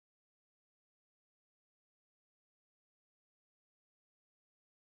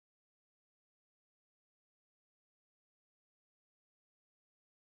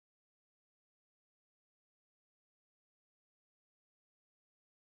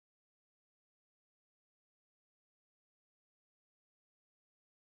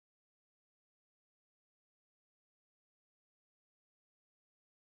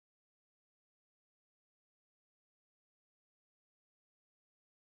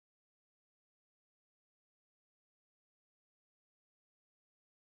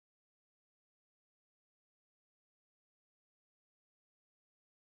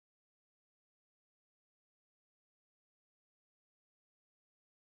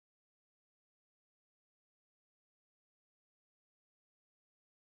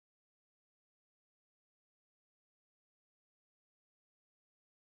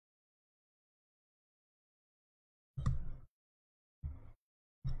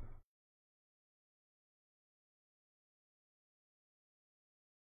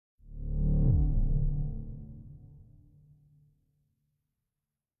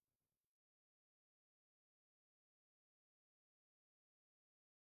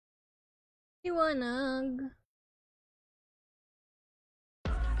Liwanag.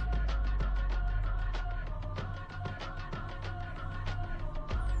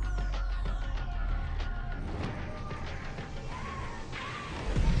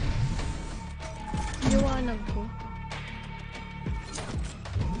 Liwanag ko.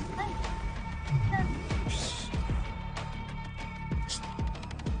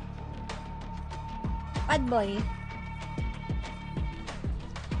 Bad boy.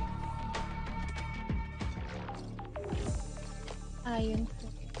 Ayun po.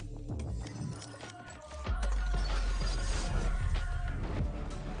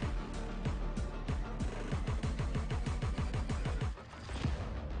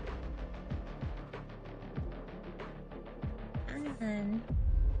 Ayan.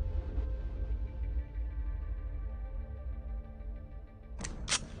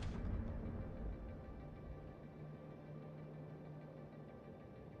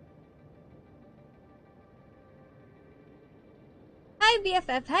 Hi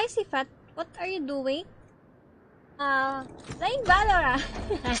BFF, hi Sifat. What are you doing? Playing valorant.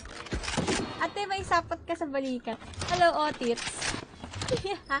 Ate, may sapot ka sa balikat. Hello, Otits.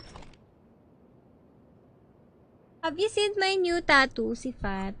 Have you seen my new tattoo,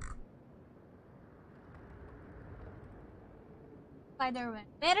 Sifat? Spider-Man.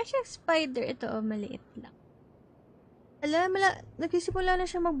 Meron siyang spider. Ito, maliit lang. Alam, nagsisimula na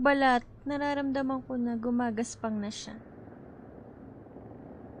siya magbalat. Nararamdaman ko na gumagaspang na siya.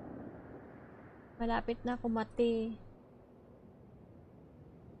 Malapit na kumati.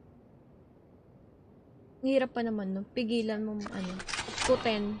 Ang hirap pa naman, no? Pigilan mo,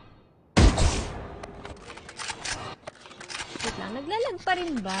 putin. Wait lang, naglalag pa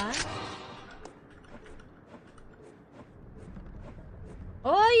rin ba?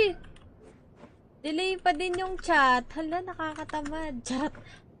 Oy! Delay pa din yung chat. Hala, nakakatamad. Chat.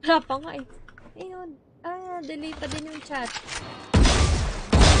 Wala pa nga eh. Ayun. Delay pa din yung chat.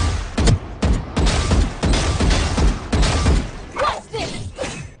 What's this?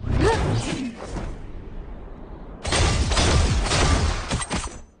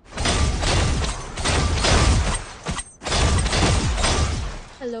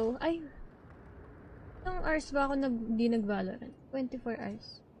 Hello? Ay. Ilang hours ba ako di nag-valorant? 24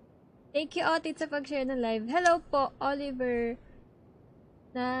 hours. Thank you, Otit, sa pag-share ng live. Hello po, Oliver.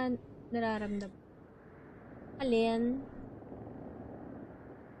 Na nararamdam. Alin?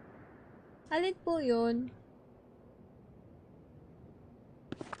 Alin po yun?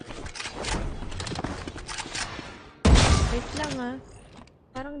 Wait lang ah.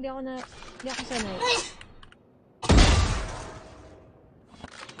 Parang di ako sanay.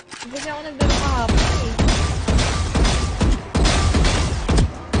 Kasi ako naglaro kahapon eh.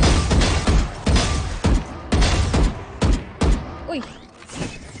 Uy!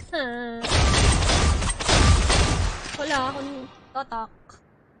 Wala akong tatak.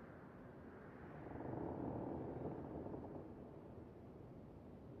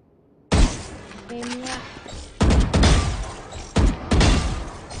 Game nga.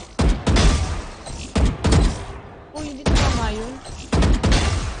 Uy, hindi tama yun.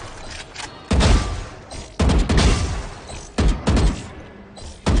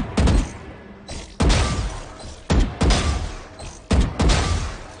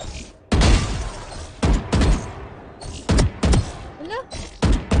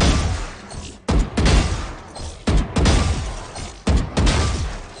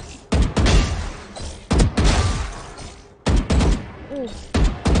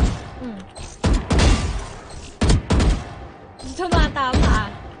 Tumatama.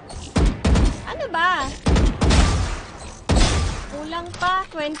 Ano ba? Kulang pa.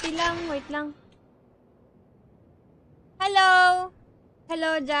 20 lang. Wait lang. Hello!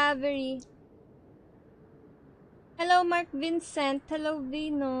 Hello, Javery. Hello, Mark Vincent. Hello,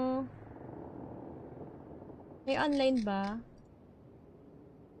 Vino. May online ba?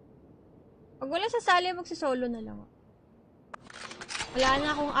 Pag wala sasali, magsisolo na lang. Wala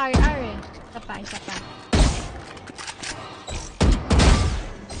na akong RR eh. Isa pa.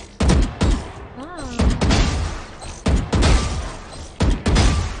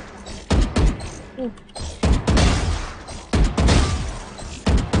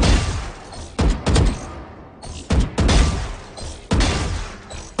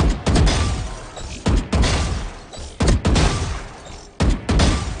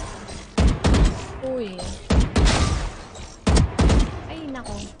 Uy. Ay,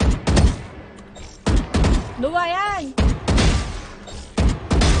 nako. Luwa yan!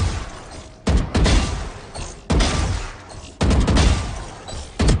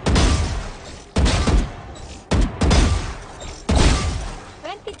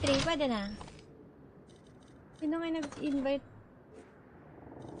 Pwede na. Sino nga nag-invite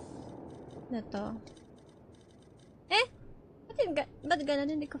na to? Ba't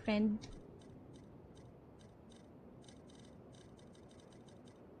gano'n? Hindi ko friend.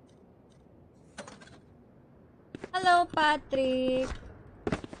 Hello, Patrick!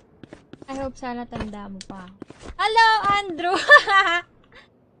 I hope sana tanda mo pa. Hello, Andrew!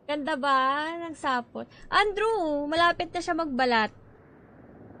 Ganda ba? Nagsapot. Andrew, malapit na siya magbalat.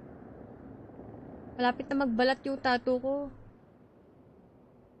 Malapit na magbalat yung tattoo ko.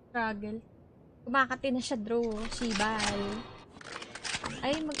 Struggle. Kumakati na siya, Drew. Shibal.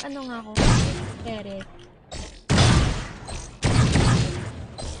 Ay, mag-ano nga ako. Derek.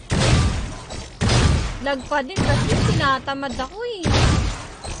 Lag pa din kasi tinatamad ako eh.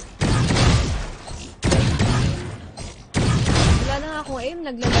 Wala na nga ako aim.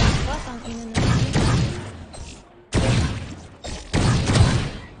 Naglalag pa. Tangina na.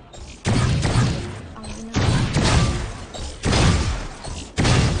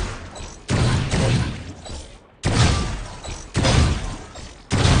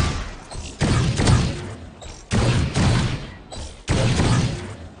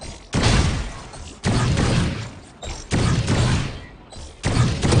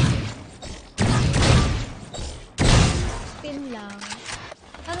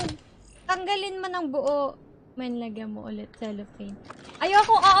 Tanggalin mo ng buo. Man, lagyan mo ulit cellophane.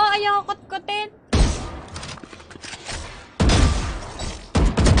 Ayoko, oo, ayoko kutkutin.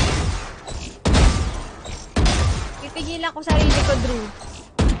 Pipigilan ko sarili ko, Drew.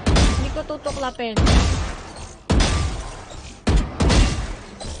 Hindi ko tutuklapin.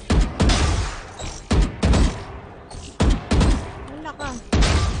 Wala ka.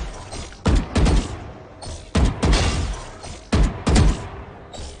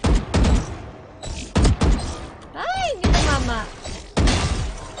 Mama.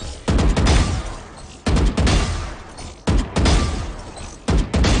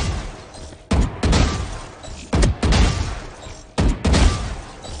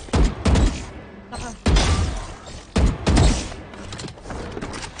 Baka.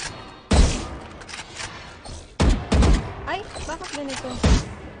 Ay, bakit ganito?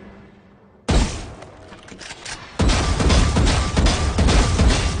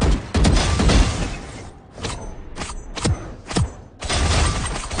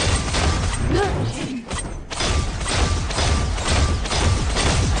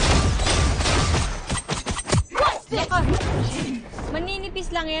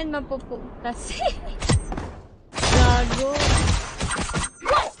 Maninipis lang yan, mapuputas. Gago.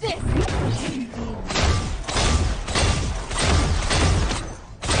 What's this?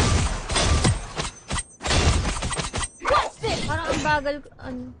 What's this? Parang ang bagal,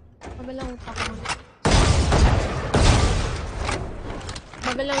 bagal ang utak ko.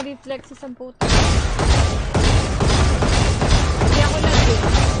 Bagal ang reflexes ang puta. Hindi ako lagi.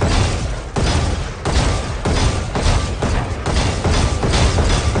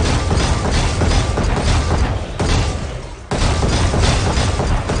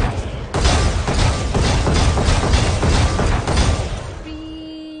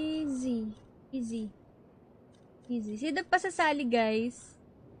 Easy. Sino pa sasali, guys?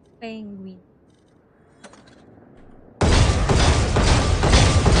 Penguin.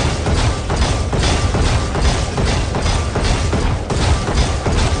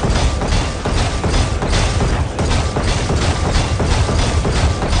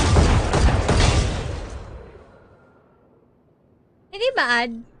 Hindi ba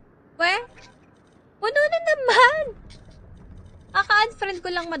ad? Where? Puno na naman! Aka-add friend ko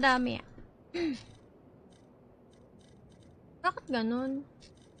lang madami. Bakit ganun?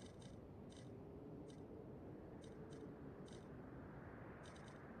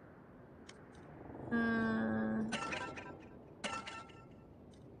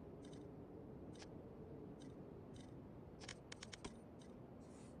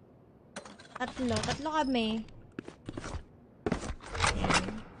 Tatlo kami.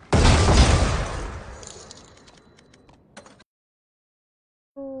 Ayan.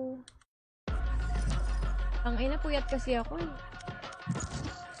 Ang ina, puyat kasi ako eh.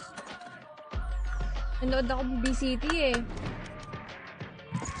 Nanood ako BCT eh.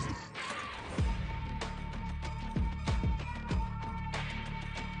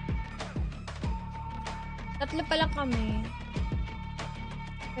 Tatlo pa lang kami.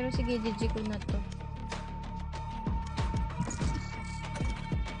 Pero sige, GG ko na to.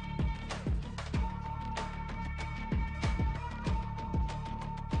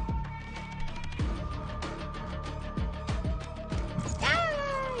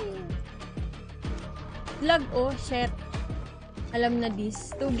 Lag, oh, shit. Alam na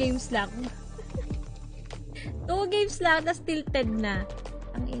this. 2 games lang. 2 games lang, tas tilted na.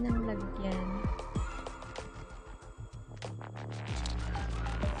 Ang inang lagyan.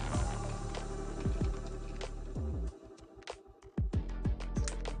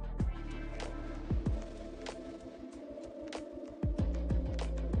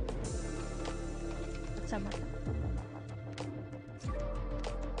 Sa mata.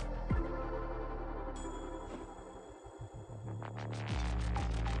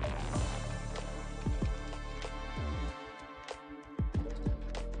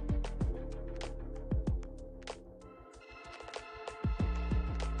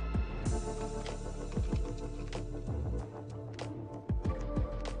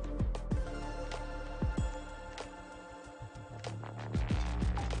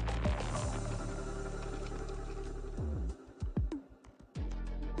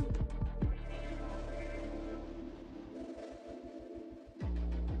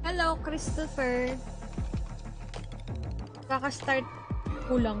 Hello, Christopher. Kaka-start.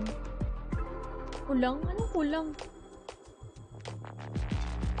 Kulang. Kulang? Anong kulang?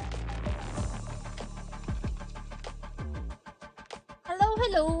 Hello,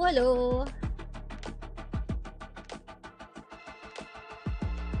 hello, hello.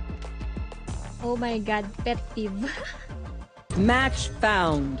 Oh my god, pet peeve. Match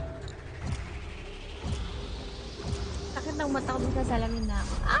found. Sakit ng mata ko sa salamin na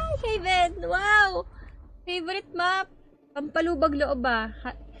ako. Ay, Haven! Wow! Favorite map! Pampalubag loob ba?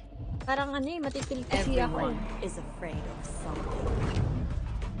 Parang ano eh, matitil kasi ako. Everyone is afraid of something.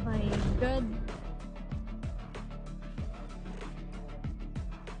 My god.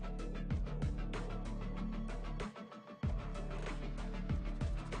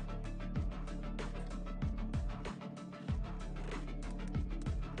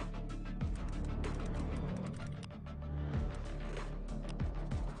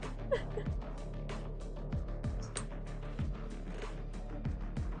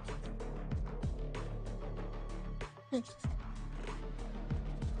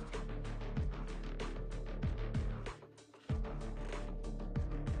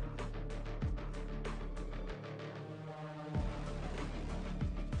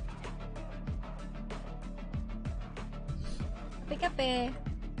 Kape-kape.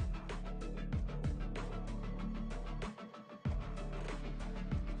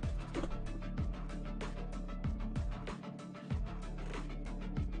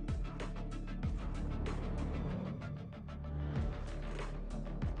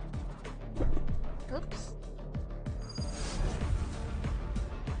 Oops.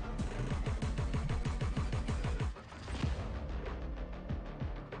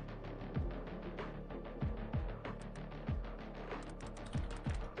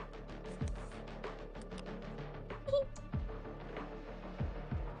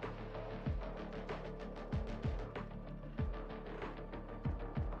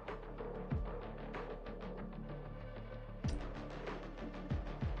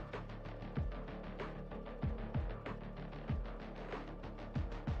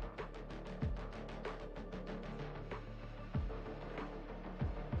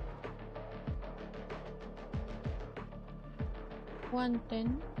 $110.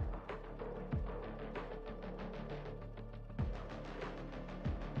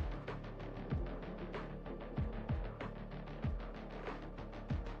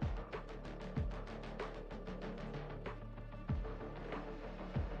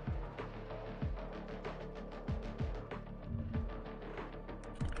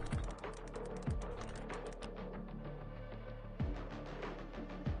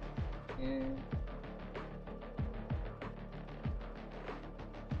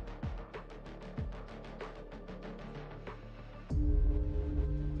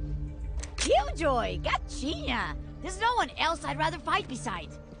 Killjoy, gotcha! There's no one else I'd rather fight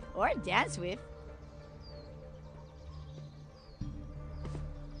beside. Or dance with.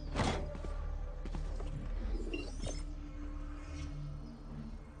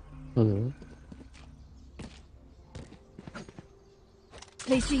 Hello.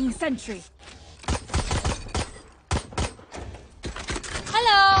 Placing sentry.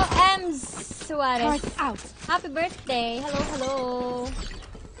 Hello, Ems Suarez. Turret out. Happy birthday. Hello, hello.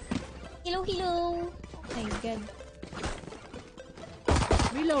 Hello, hello. Oh my god.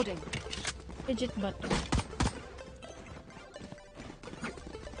 Reloading. Legit ba to?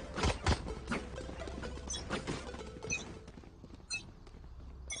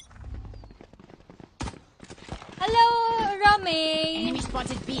 Hello, Rame! Enemy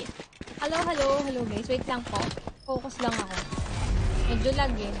spotted B. Hello, hello, hello guys. Wait lang po. Focus lang ako. Medyo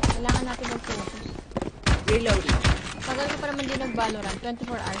lag eh. Kailangan natin mag-focus. Reloading. Tagal ko pa naman din nag-valorant. 24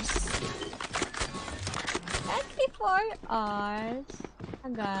 hours. hours?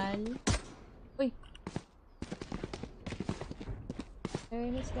 Tagal. Uy. There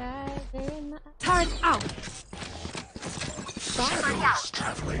in the sky, there in my... Turn out.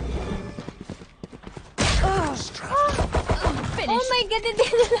 Traveling. Oh my god, hindi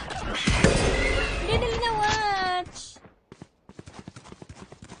nila... Hindi nila na-watch.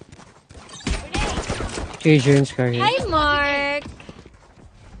 Asian Sky. Hi, Mark.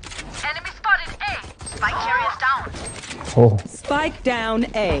 Enemy spotted A. Spike carrier down. Oh. Spike down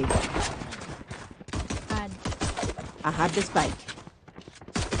A. Bad. I have the spike.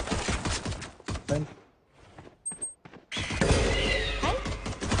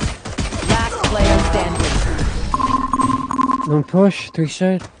 Last player standing. Don't push. 3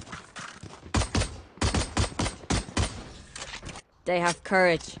 side. They have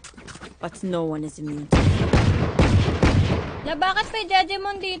courage, but no one is immune. Na bakit may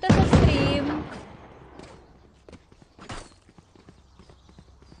Jejemon dito sa stream?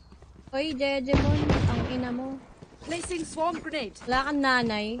 Oy, Jejemon, ang ina mo. Placing swarm grenade. Wala kang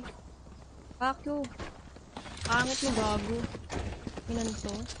nanay. Fuck you. Pangit mo, gago.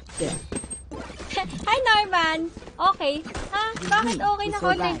 Pinanto. Yeah. Hi, Norman! Okay. Ha? Bakit okay?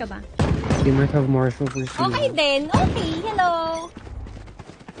 Naka-online ka ba? They might have Marshall for you. Okay din. Okay. Hello.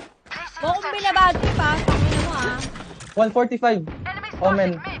 Huwag kong binabati pa. Sakin mo ah. 145. Enemy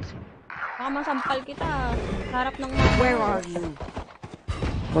Omen. spotted mid. Baka masampal kita. Harap ng Where are you?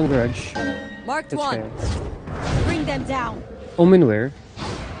 One garage. Marked That's one. fair. Bring them down. Omen where?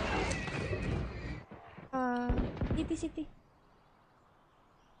 City.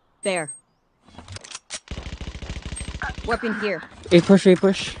 There. Weapon here. A push, A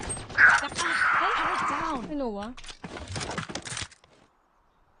push. Down. Ano ba?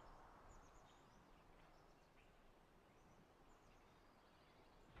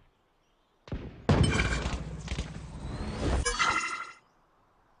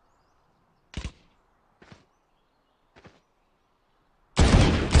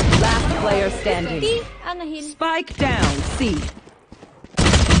 Last player standing. T? Nahil. Spike down. C.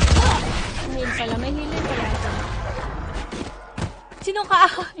 Nahil pala. May healer pala. Sinong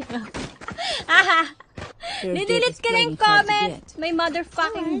kaaway na? Aha! Didelete ka na yung comment! May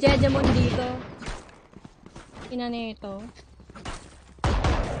motherfucking Jejemon dito. Ina na ito.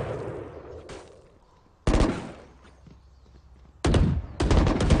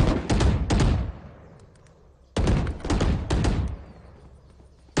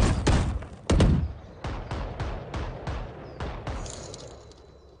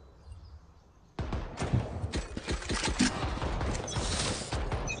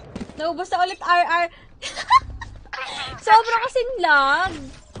 Naubos na ulit RR. Sobra kasing lag.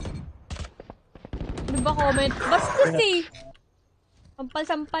 Ano ba comment? Basta si.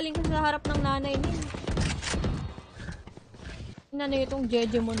 Sampal-sampalin ka sa harap ng nanay niya. Nanay itong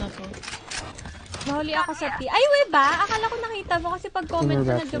Jejemon na to. Nahuli ako sa T. Ay, we ba? Akala ko nakita mo kasi pag comment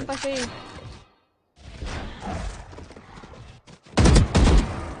mo nandiyan pa siya eh.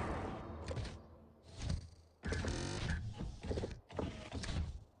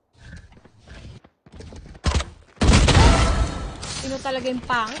 Sino talaga yung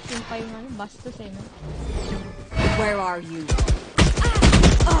pangit? Yung pa yung ano, bastos eh, no? Where are you?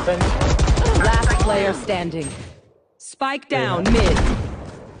 Last player standing. Spike down mid.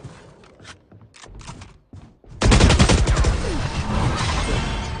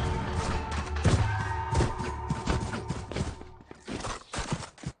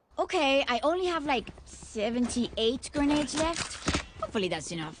 Okay, I only have like 78 grenades left. Hopefully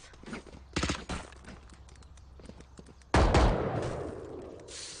that's enough.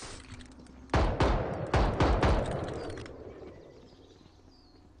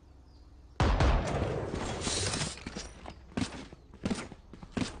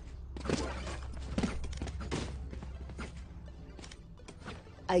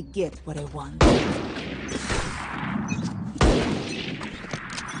 I get what I want.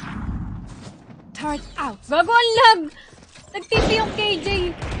 Turret out. Bago ang lag! Nag-TP yung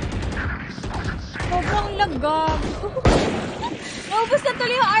KJ. Sobrang lag, gago. Naubos na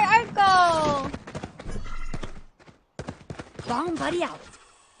tuloy yung RR ko. Bomb buddy out.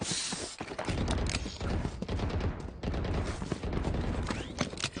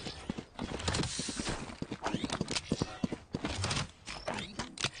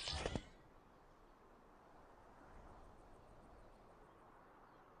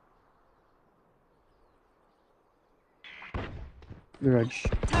 Garage.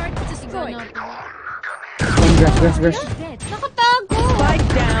 Turret destroyed. Grass. Nakatago! Spike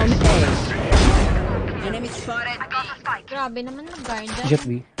down A. Enemy spotted. Grabe naman nag-guard. Jet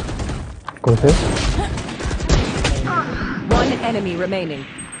B. Go sir. One enemy remaining.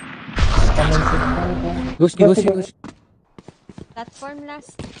 Ghost. Platform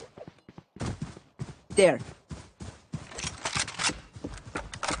last. There.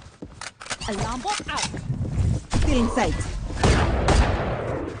 Alarm bot out. Still in sight.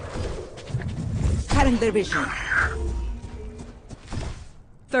 Cutting their vision.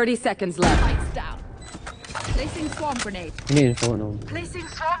 30 seconds left. Lights down. Placing swarm grenade. I need info, no. Placing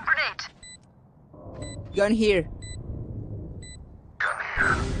swarm grenade. Gun here.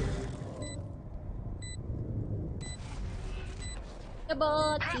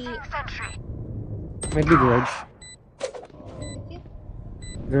 Kaboti. Placing sentry. Might be garage.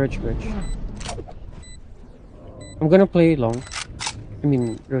 Garage. I'm gonna play long. I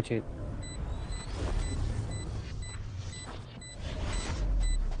mean, rotate.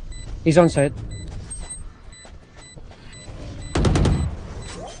 He's on site.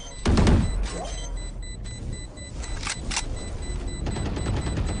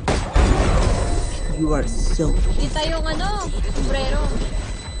 You are so. Kita yung sombrero.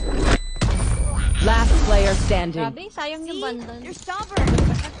 Last player standing. Grabe, sayang yung bundle. You're stubborn.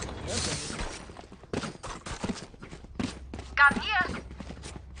 Gun here.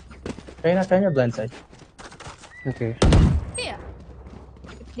 Kaya na blind side. Okay. Here.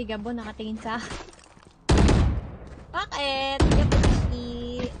 Si Gabo nakatingin sa akin. Bakit?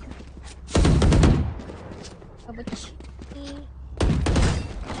 Gabuchi.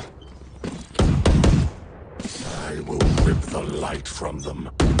 I will rip the light from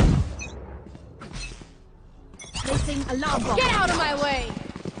them. Placing alarm bot. Get out of my way.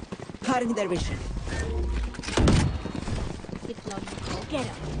 Cutting their vision. Itlog. Get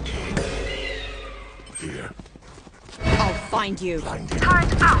him. Here. I'll find you. Blinded.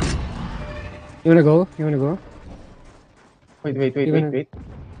 Turret out. You wanna go? Wait.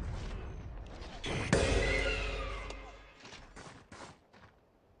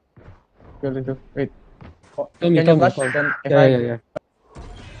 Go. Wait. Oh, Tell me, can tell you me. flash? Then if Yeah.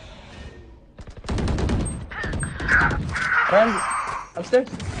 Run upstairs.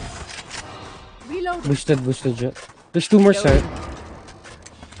 Reload. Boosted jet. There's two more side.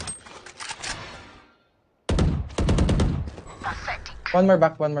 One more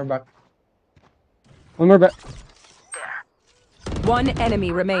back. One more back. One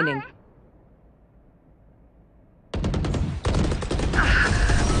enemy remaining.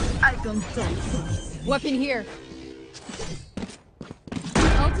 I don't dance. Weapon here.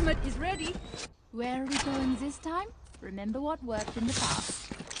 Ultimate is ready. Where are we going this time? Remember what worked in the past.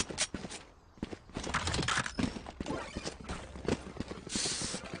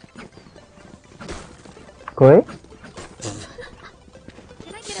 Koi?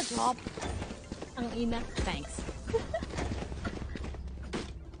 Can I get a drop? Ang ina. Thanks.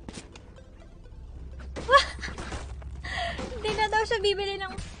 Hindi na daw siya bibili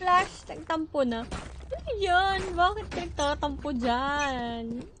ng flash. Nagtampo na. Ano yan? Bakit nagtatampo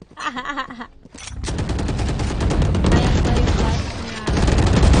dyan? Sayang pa yung flash niya.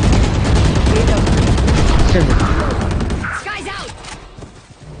 Sky's out.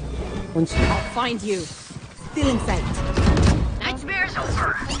 One side. I'll find you. Still in sight. Nightmare's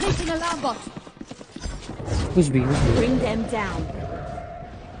over. Placing alarm bot. Who's B? Bring them down.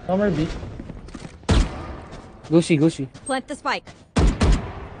 Somewhere B. Go see. Plant the spike.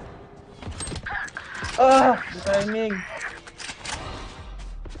 Ah! The timing.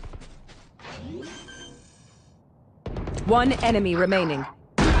 One enemy remaining.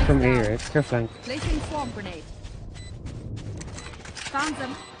 From A, right? Care flank. Placing swarm grenade. Found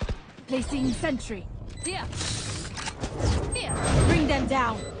them. Placing sentry. Here. Bring them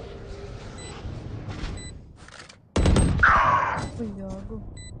down. Uy, gago.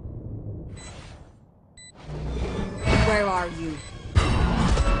 Where are you?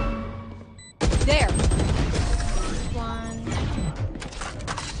 There. One.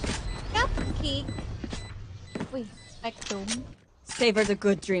 Cupcake. Uy, spectrum. Savor the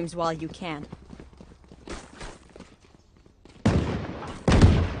good dreams while you can.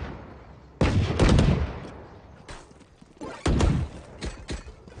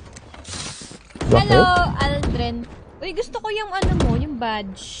 Hello, Aldrin. Uy, gusto ko yung yung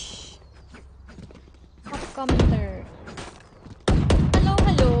badge. Top commenter.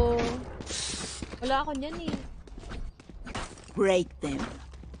 Hello. Wala ako dyan eh. Break them.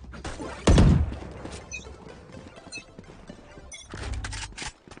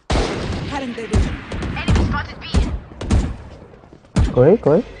 Cutting their vision. Enemy spotted B.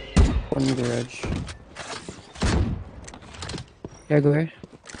 Koi? One garage. Yeah, go ahead.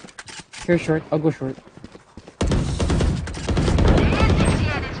 Here short. I'll go short.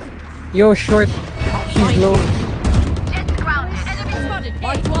 Initiated. Yo, short. He's low.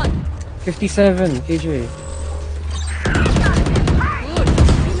 57, KJ.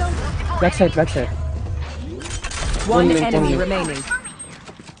 Backside, backside. One link, enemy link. remaining.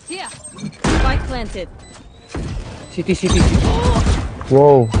 Here. Spike planted. CT, CT, CT.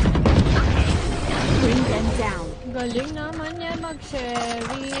 Whoa. Bring them down. Galing naman niya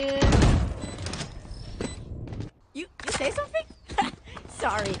mag-Cheryl. You say something?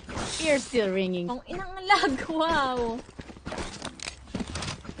 Sorry, ear's still ringing. Ang inang lag, wow.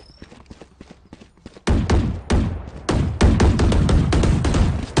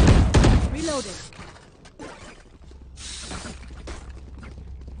 Reloaded.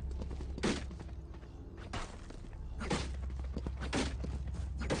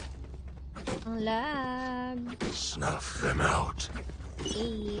 Ang lag. Snuff them out.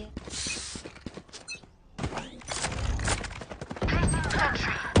 Eh.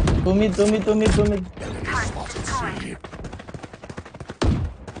 Two mid. Spotted C.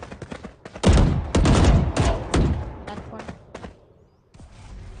 Platform.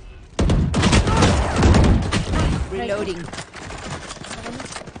 Reloading.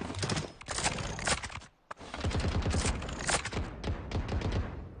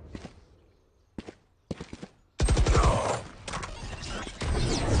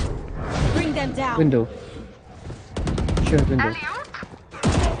 Bring them down. Window. Sure, window.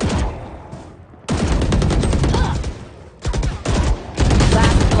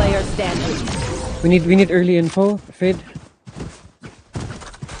 Last player standing. We need early info. Fade.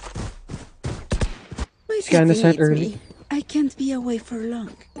 Scan the site early. I can't be away for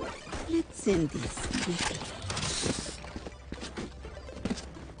long. Let's end this quickly.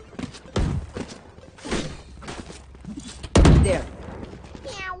 There.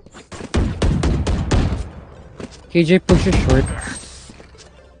 KJ pushes short.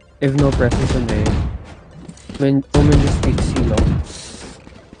 If no presence on A. When Omen just takes C long.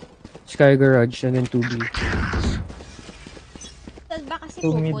 Sky Garage and then 2B. Saan ba kasi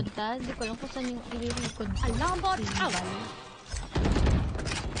Two mid. pupunta? Hindi ko lang kung saan yung ilirikod. Alarm bot out.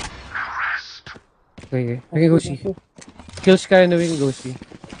 Okay, we can go C. Kill Sky and then we can go C.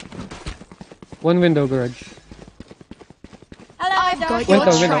 One window garage. Hello, Dark.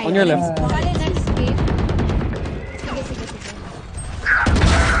 Window, on your left. Bali next game. Sige.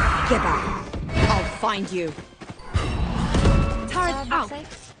 Get back. I'll find you. Turret out.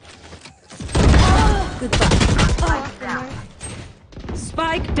 Backside. Goodbye.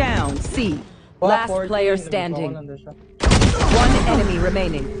 Spike down. C. Last player standing. One enemy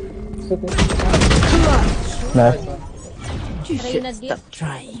remaining. Nice. You should Reyna stop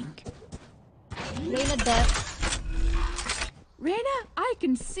trying. Reyna death. Reyna, I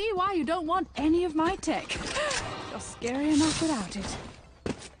can see why you don't want any of my tech. You're scary enough without it.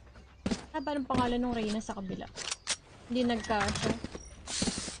 Paano pangalan ng Reyna sa kabila? Hindi nagkasya.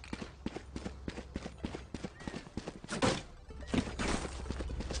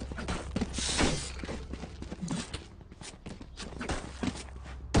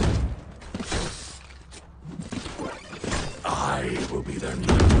 I will be their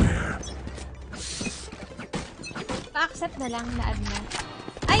nightmare. Pa-accept na lang na add na.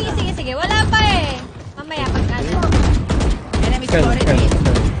 Ay, sige. Wala pa eh. Mamaya pag-add. Enemy Sky, spotted Sky, A. Sky.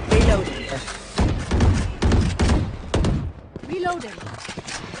 Reloading. Reloading.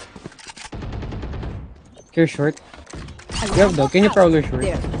 Care short. You have dog. Can you prowler short?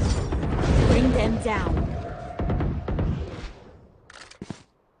 There. Bring them down.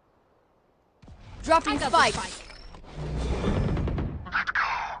 Dropping spike.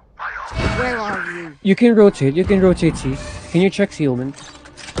 Where are you? You can rotate C. Can you check C, Omen?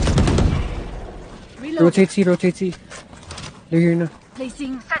 Reloading. Rotate C. They're here na.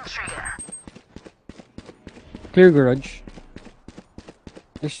 Placing. Sentry. Clear garage.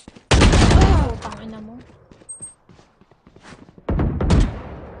 There's Oh, pangina mo.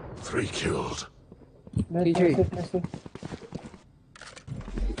 3 killed. DJ.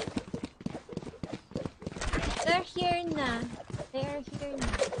 They're here na.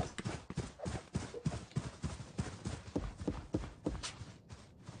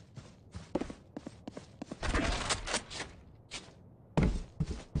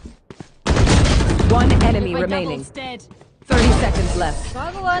 One enemy My remaining. double's dead. 30 seconds left.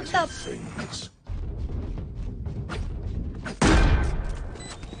 Bago what up? Things.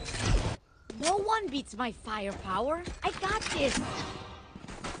 No one beats my firepower. I got this.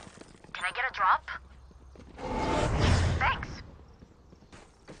 Can I get a drop? Thanks.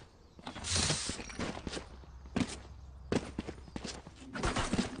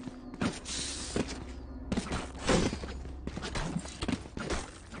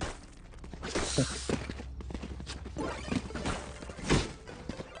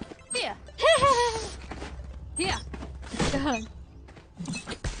 Here. yan?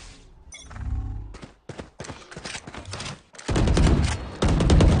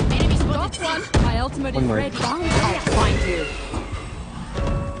 Got one. My ultimate One is more. ready. I'll find you.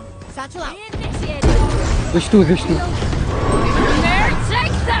 Satchel out. There's two, there's two. There,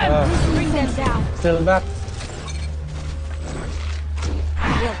 take them! Bring them down. Still back.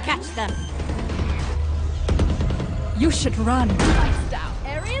 We'll catch them. You should run. Lights down.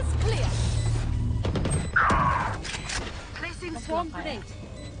 Area's clear. Placing swarm grenade.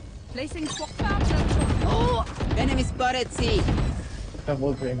 Placing swarm. Oh! Enemy spotted C.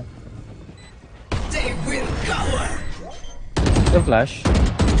 Double green. They will cover! The flash.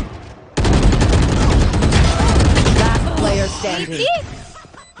 Last player standing.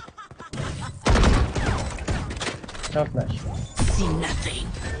 No flash. See nothing.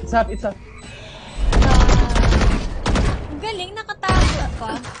 It's up, it's up. Ang galing, nakatago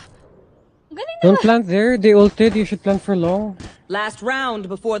pa. Ang galing na. Don't plant there. They ulted. You should plant for long. Last round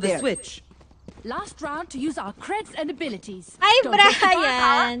before the switch. Last round to use our creds and abilities. Ay, Don't get too far,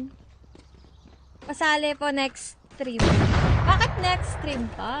 Brian! Pasali po next stream. Bakit next stream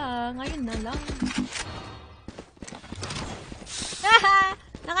pa? Ngayon na lang. Haha!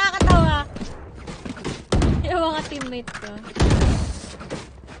 Nakakatawa. Yung mga teammate ko.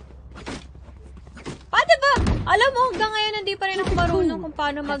 Paano ba? Alam mo, hanggang ngayon hindi pa rin ako marunong kung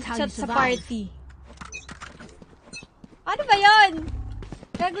paano mag-chat sa party. Paano ba yun?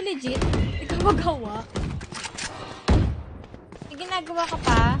 Gago legit? Ikaw magawa? May ginagawa ka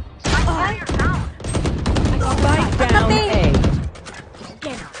pa? Ay! Spike down A.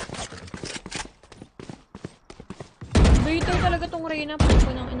 Baiter talaga tong Reyna. Pag ko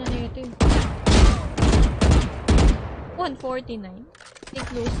nang ina nito eh. 149. Take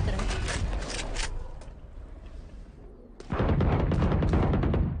close try.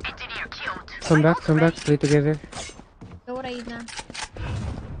 Come back, play together. Go Reyna.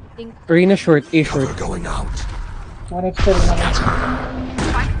 Think. Arena short, A short. We're going out. One extra na lang.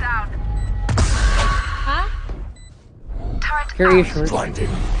 Spike down. Ha? Turret Here A out. short.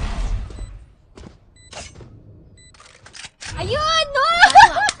 Blinding. Ayun! No!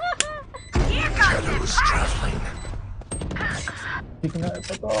 Shadows traveling. Hindi ko na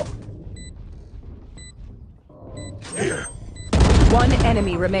ito. Here. One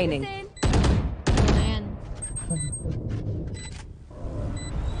enemy remaining. Ayan.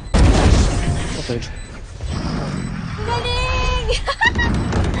 Okay. Ang galing!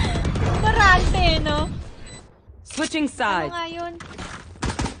 Marante, no? Switching Ano sides. nga yun?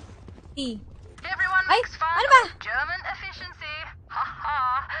 T. Everyone Ay! makes fun Ano ba? of German efficiency.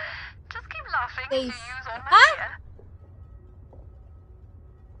 Haha. Just keep laughing if you Space. use all my Ha? gear.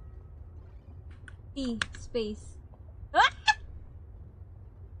 T. Space. Ah!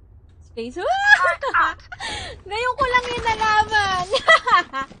 Space. Ah! Ngayon ko lang yun nalaman.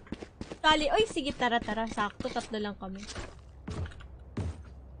 Tali. Oy, sige, tara. Sakto, tatlo lang kami.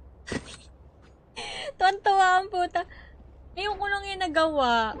 Tuwan-tuwa ang puta. Ngayon ko lang yun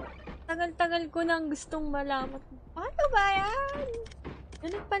nagawa. Tagal-tagal ko nang gustong malaman. Paano ba yan?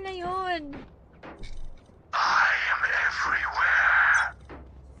 Ganun pala yun. I am everywhere.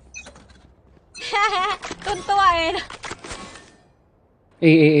 Tuntua eh.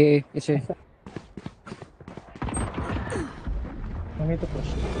 A. It's A. May to push.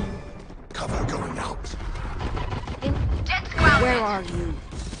 Cover going out. Jet grounded. Where are you?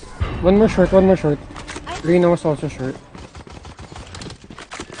 One more short. Arena was also short.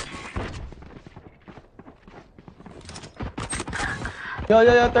 Yo,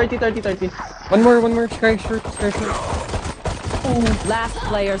 30. One more. Sky short. Last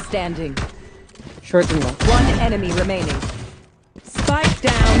player standing. Short and long. One enemy remaining. Spike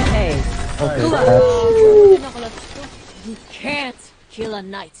down A. Okay. Nakulat ko. You can't kill a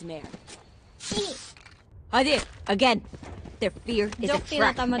nightmare. I did. Again. Their fear is Joke, a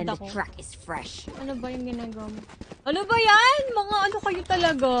track, tinatamad and the ako. track is fresh. Ano ba yung ginagawa mo? Ano ba yan? Mga ano kayo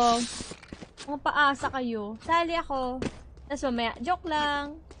talaga? Mga paasa kayo. Sali ako. Tapos mamaya, joke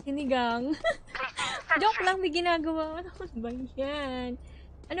lang. Sinigang. Joke lang, may ginagawa. Ano ba yan?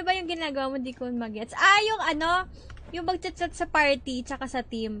 Ano ba yung ginagawa mo? Di ko mag-gets. Yung ano, yung mag-chat-chat sa party, tsaka sa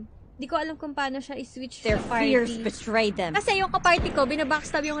team. Di ko alam kung paano siya i-switch Their sa fears party. betrayed them. Kasi yung kaparty ko,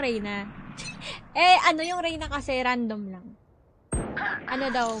 binabackstab yung Reyna. Yung Reyna kasi random lang.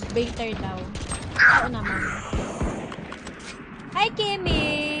 Ano daw, baiter daw. Ako naman. Hi,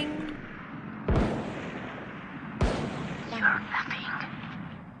 Kiming!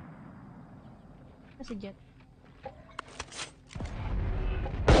 Kasi Jet.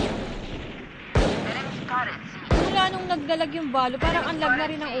 Enemy spotted. See. Mula nung nagdalag yung balo, parang ang lag na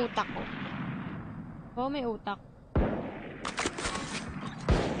rin ang utak ko. Oh, may utak.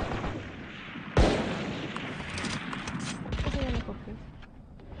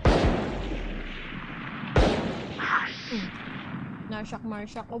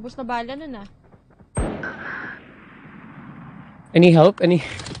 Marshak. Ubus na bala nun ah. Any help? Any?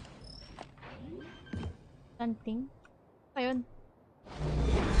 Planting. Ayun.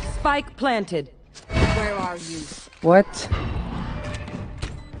 Spike planted. Where are you? What?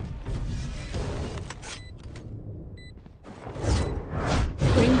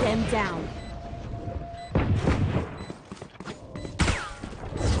 Bring them down.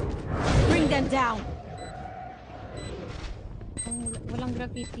 Bring them down. Walang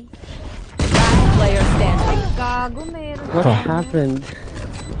graffiti. Last player standing. Gago, meron. What happened?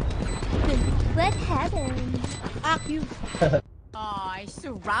 What happened? Fuck you.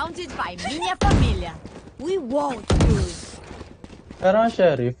 Surrounded by minha família. We won't lose. Pero ang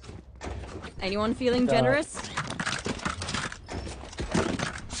sheriff. Anyone feeling generous?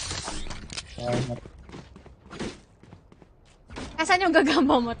 Asan yung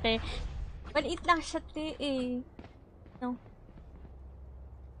gagamba mo, te? Maliit lang siya, te, eh. No.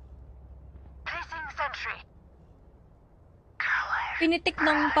 Placing sentry. Pinitik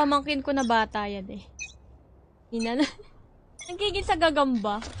ng pamangkin ko na bata yan, eh. Ina na. Nagigil sa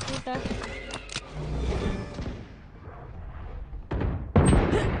gagamba. Kita.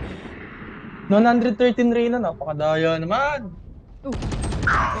 No, 113 Reyna, napakadaya naman.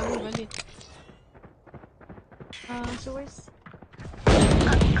 Galit. Source.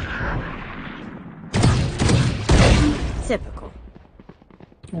 Typical.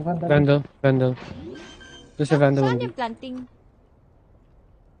 Vandal. There's a Vandal. Saan yung planting?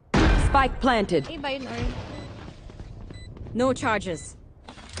 Spike planted. Eh, ba yun, or? No charges.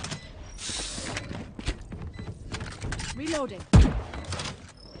 Reloading.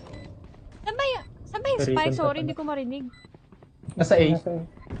 Saan ba yung spike? Sorry, hindi ko marinig. Nasa A.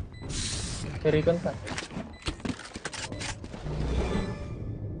 Recon ka.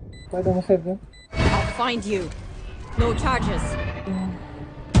 Pwede mo save yun? I'll find you. No charges.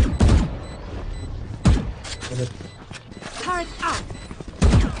 Turret out.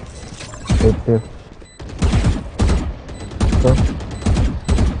 Safe.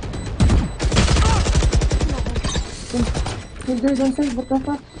 Hindi, don't save. What the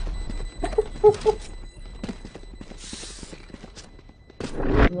fuck?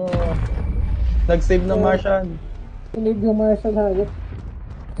 No. Nag-save ng Martian. Hindi yung Martian hayop.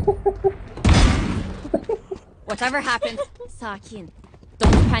 Whatever happens, Sakin,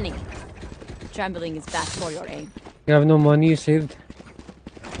 don't panic. Trembling is bad for your aim. You have no money you saved?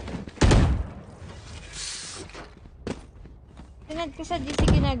 Tinad ko sa GC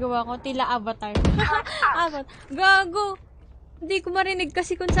ginagawa ko, tila avatar. Avatar. Gago! Hindi ko marinig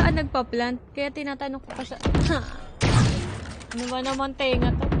kasi kung saan nagpa-plant. Kaya tinatanong ko pa siya. Ano ba naman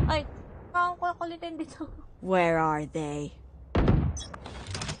tenga to? Ay, parang kulitin dito. Where are they?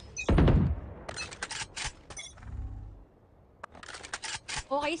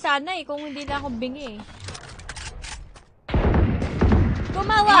 Okay sana eh, kung hindi na ako bingi eh.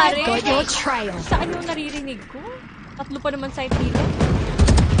 Kumawari! Got your trail. Saan yung naririnig ko? Tatlo pa naman side dito.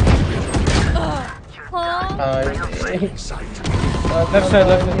 Ay. Left side.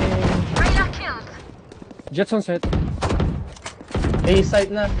 Reyna killed. Jets on set. A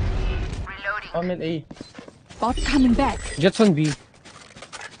side na. Reloading. Omen A. Bot coming back. Jets on B.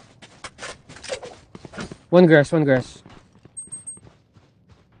 One grass.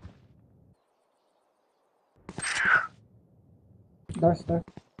 Star.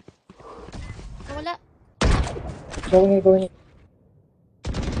 Wala. Going in.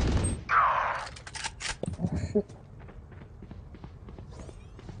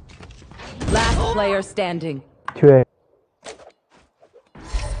 Last player standing. 2A.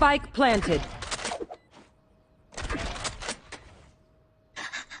 Spike planted.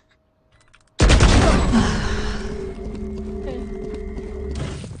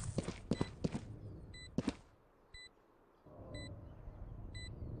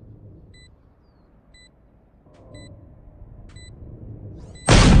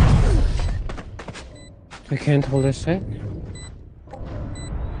 I can't hold a set.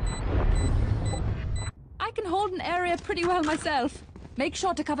 I can hold an area pretty well myself. Make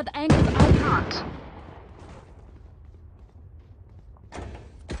sure to cover the angles out front.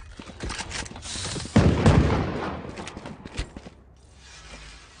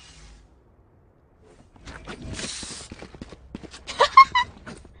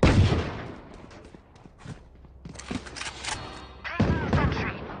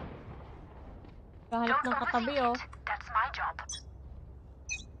 Kahanap ng katabi oh. That's my job.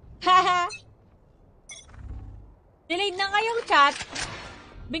 Haha! Delayed na kayong chat.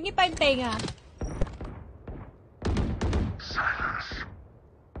 Bingi pa yung tenga.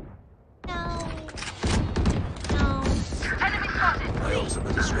 No. Enemy spotted.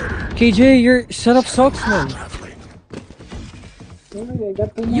 KJ, your setup sucks, man.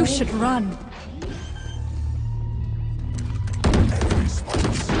 You should run.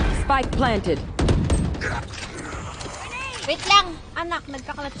 Spike planted. Wait lang! Anak,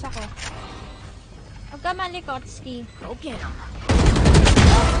 nagka-clutch ako. Huwag ka malikot, Ski. Go get him.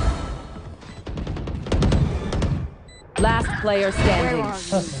 Last player standing.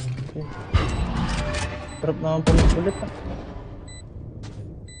 Sarap naman pulit-pulit ah.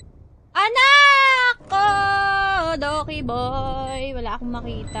 Anak ko! Doki boy! Wala akong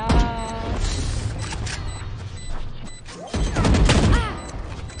makita.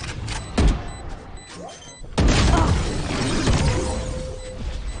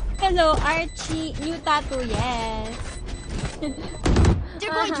 Hello, Archie. New tattoo, yes.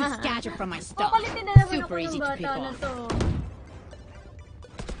 They're going to scatter from my stuff. Kukulitin na naman Super ako easy ng to pick bata na off. to.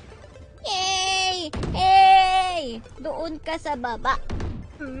 Yay! Hey! Doon ka sa baba.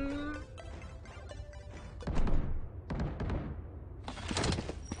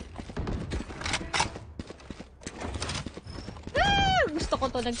 Gusto ko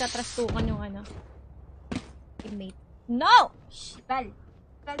to, nagtatrastukan yung ano. Teammate. No! Shibal!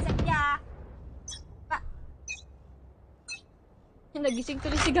 Shibal sa kya! Nagising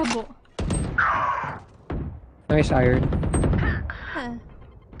tuloy si Gabo. Nice iron.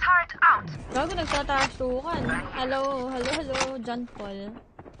 Turret out. Gago, nagtatrastukan. Hello, John Paul.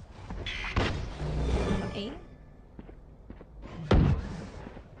 Okay.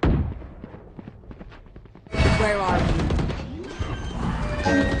 Where are you?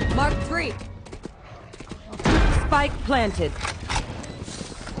 Mark 3. Spike planted.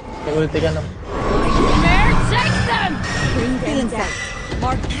 May ulti ka na. Nightmare, take them! Bring them down.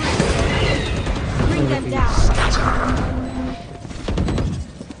 Mark 3. Bring them down.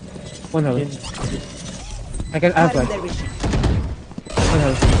 One health. I can add that. One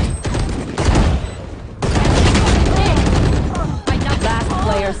health. Last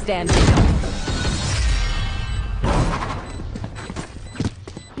player standing.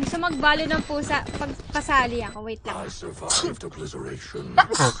 Gusto magbalo ng pusa pag kasali ako. Wait lang. I survived obliteration.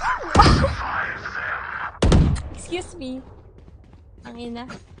 Excuse me. Ang ina.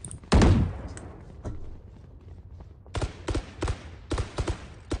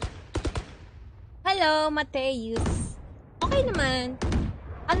 Hello, Mateus. Okay naman.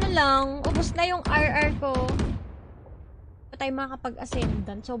 Ano lang, ubos na yung RR ko. Pa tayo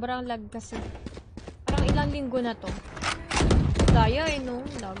makakapag-ascendant. Sobrang lag kasi. Parang ilang linggo na to. Daya eh, no?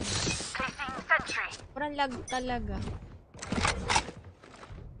 Lag. Sobrang lag talaga.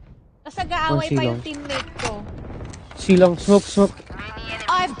 Tapos nag-aaway pa yung teammate ko. Silang, smoke.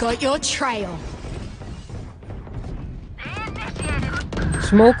 I've got your trail.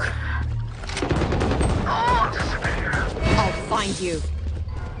 Smoke. I'll find you.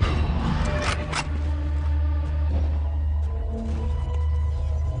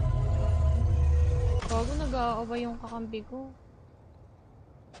 Bago nag-aaway yung kakampi ko.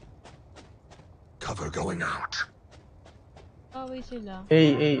 Cover going out. Away sila.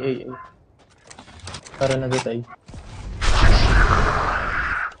 Ay. Para nagatay.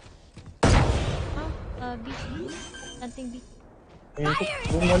 B. Nothing B.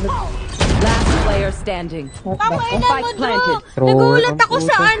 Bumalik. Last player standing. Tama na Spike mo, planted. Drew! Nagulat ako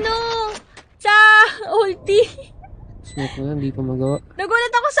sa ano! Sa ulti. Smoke na, hindi pa magawa.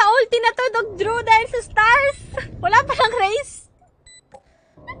 Nagulat ako sa ulti na to, Dog Drew, dahil sa stars. Wala pa lang race.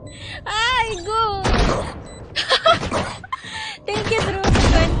 Ay, go! Thank you, Drew, sa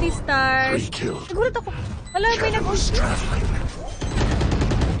 20 stars. Nagulat ako. Wala, may nag-ulti.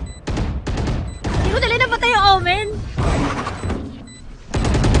 Hindi mo dali na patay yung Omen.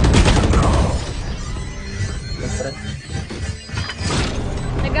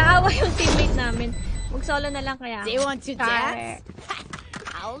 Nag-aawa yung teammate namin. Mag-solo na lang kaya. Do you want to dance?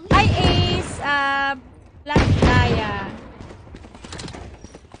 Hi, Ace! Flat Daya.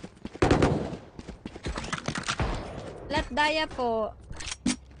 Flat Daya po.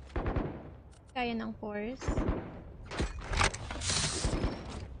 Kaya ng force.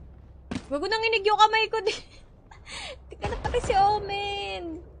 Bago nanginig yung kamay ko din. Hindi ka na pati si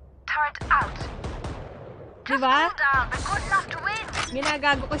Omen. Turret out. Diba? Down. We're good enough to win.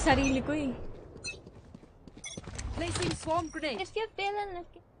 Ginagago ko yung sarili ko eh. Placing swarm grenade. If you're feeling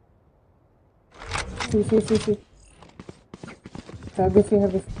like it. Si. Have this.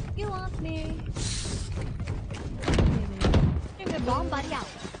 You want me. Bomb buddy out.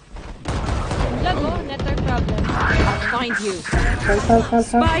 Lago, network problem. I'll find you.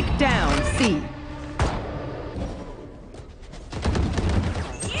 Spike down. C.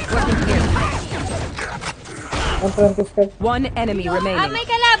 Working here. One enemy remaining. may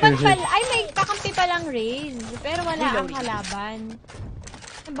kalaban pala. Ay, may kakampi palang raise. Pero wala ang kalaban.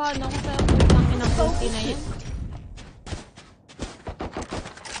 Nabahan ako sa putang inang ulti na yan.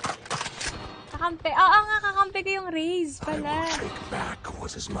 Kakampi. Oo nga, kakampi ko yung raise pala. Back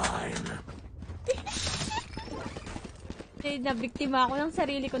what is mine. Nabiktima ako ng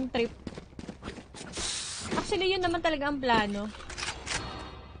sarili kong trip. Actually, yun naman talaga ang plano.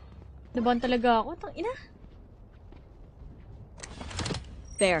 Nabahan talaga ako. Tang ina.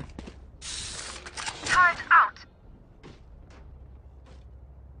 There. Turret out.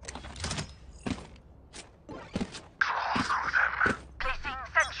 Placing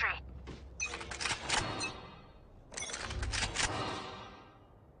sentry.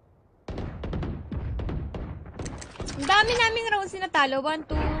 Ang dami naming rounds na natalo. 1,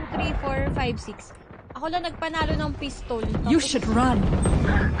 2, 3, 4, 5, 6. Ako lang nagpanalo ng pistol. You should run.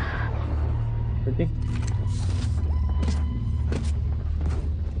 Pretty.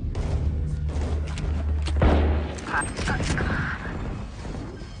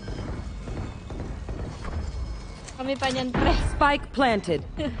 Kami pa niyan, pre. Spike planted.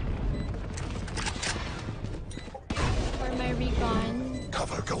 For my recon.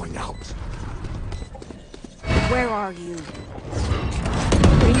 Cover going out. Where are you?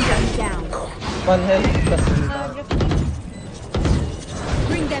 Bring them down. One health. Plus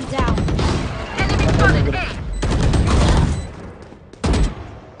Bring them down. Enemy spotted A.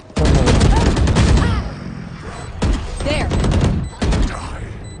 There.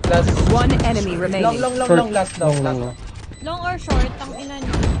 last. One enemy remaining. Long, last daw. Last. Long or short, ang ina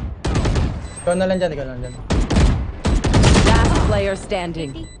niyo. Ikaw na lang dyan, ikaw na lang dyan. Last player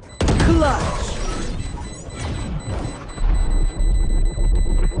standing. Clutch.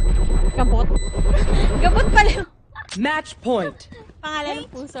 Gabot. Gabot pala yung Match point. pangalan ng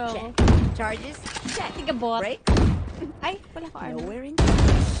puso ko. Charges. Check. Gabot. Break. Ay, wala ko armor. Nowhere in.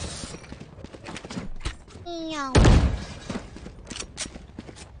 Iyaw.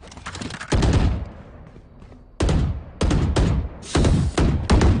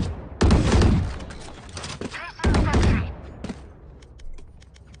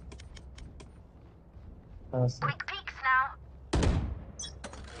 Quick peeks now.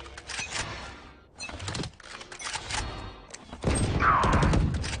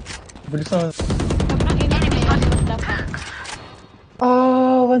 Bilis na. Sobrang init na yun. What the fuck?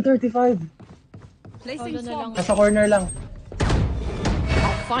 Ah, 135. Solo na lang. Nasa corner lang.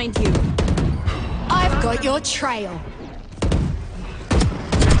 I'll find you. I've got your trail.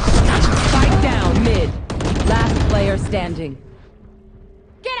 Spike down mid. Last player standing.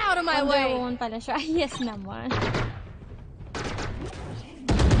 Get out of my Wonder way. Woman pala siya. Ay, yes naman.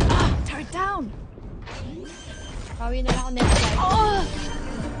 Turret down. Pawi na lang ako next slide.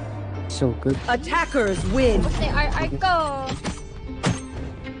 So good. Attackers win. Kasi RR ko.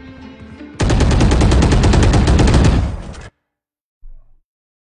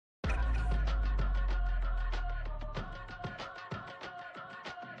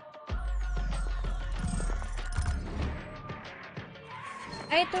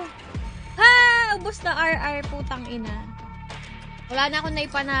 Ay, ito. Ha! Ubus na RR, putang ina. Wala na akong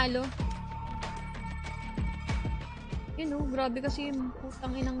naipanalo. Yun oh, grabe kasi yung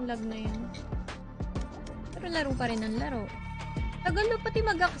putang inang lag na yan. Pero laro pa rin ang laro. Tagal na pati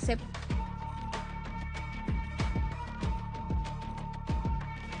mag-accept.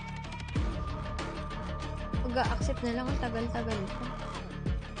 Mag-accept na lang ang tagal-tagal ko.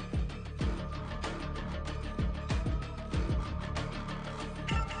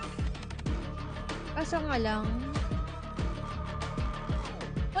 Kaso nga lang,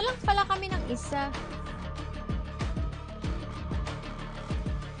 walang pala kami ng isa.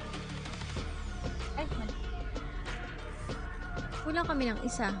 Ay, mali. Kulang kami ng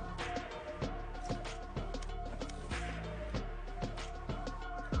isa.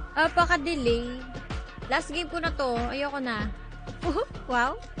 Paka-delay. Last game ko na to. Ayoko na.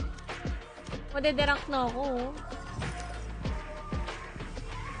 Wow. Madederank na ako.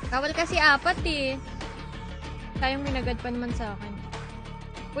 Kawal kasi 4 eh. Sayang minagad pa naman sa akin.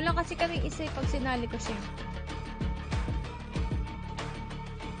 Kulang kasi kami isa pag sinali ko siya.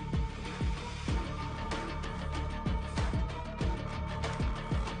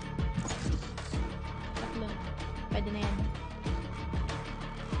 Tatlo. Pwede na yan.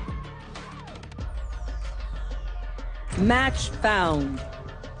 Match found.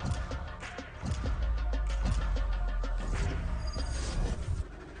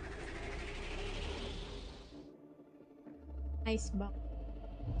 Nice back.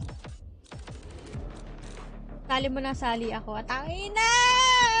 Sali mo na, sali ako. At ang ina!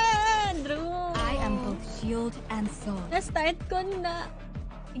 Drew! I am both shield and sword. Na-start ko na.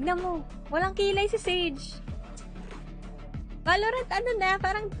 Tignan mo, walang kilay si Sage. Valorant, ano na,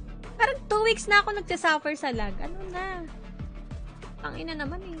 parang 2 weeks na ako nagsasuffer sa lag. Ano na? Ang ina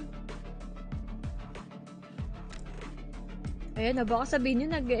naman eh. Ayun na, baka sabihin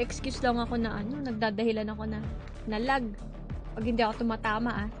nyo, nag-excuse lang ako na ano, nagdadahilan ako na lag. Pag hindi ako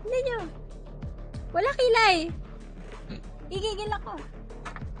tumatama ah. Hindi nyo. Wala kilay. Igigil ako.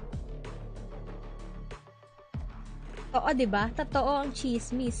 Oo, diba? Totoo ang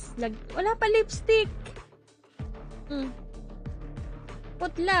chismis. Wala pa lipstick.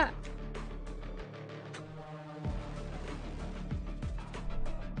 Putla.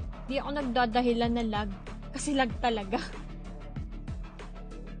 Di ako nagdadahilan na lag. Kasi lag talaga.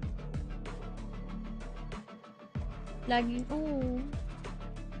 Laging,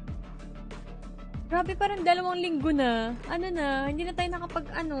 Grabe, parang 2 linggo na. Ano na, hindi na tayo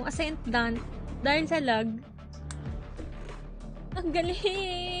ascent dance dahil sa lag. Ang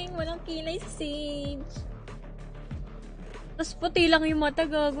galing! Walang kilay si Sage. Tapos puti lang yung mata,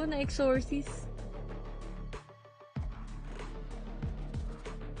 gago, na exorcist.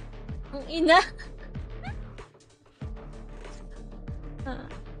 Ang ina!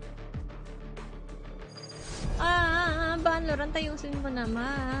 Valorant, ayusin mo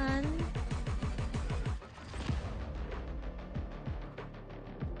naman.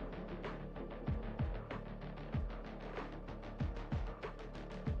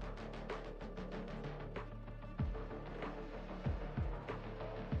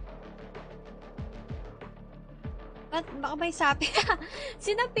 At baka may sapi.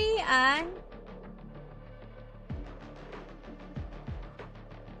 Sinapian.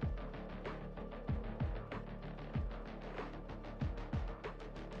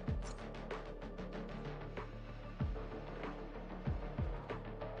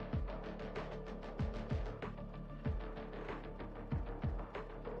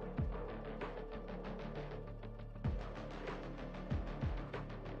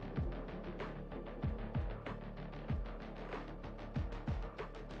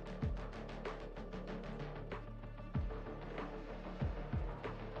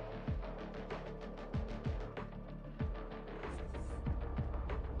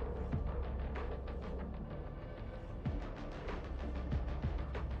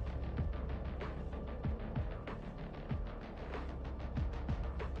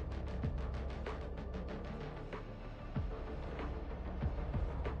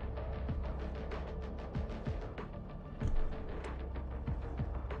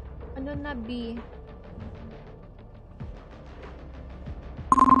 Ano na, B?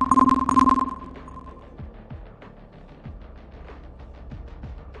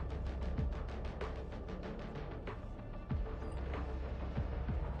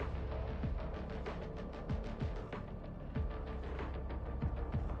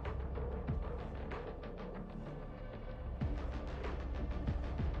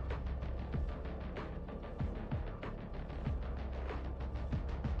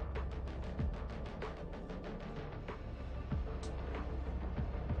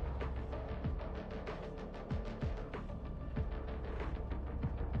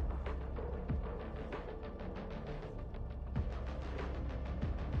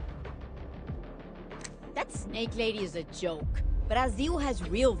 That snake lady is a joke, but Azil has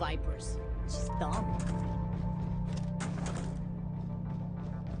real vipers. She's dumb.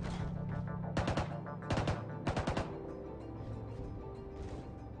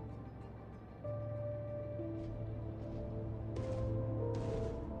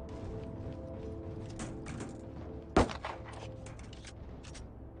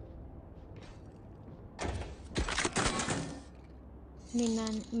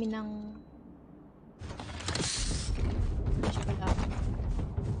 Minang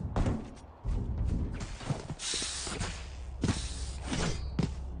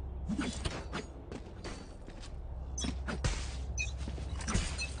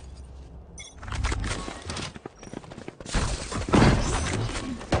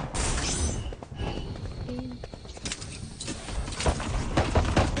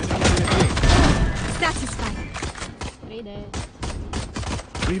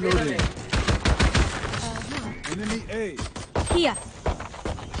Reloading. Enemy A. Here.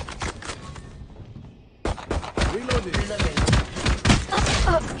 Reloading.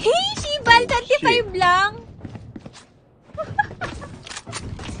 Hey, Shibal! 25 lang!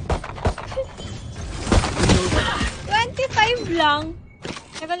 lang.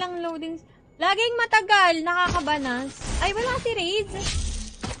 Teka lang, loading. Laging matagal, nakakabanas. Ay, wala si Raids.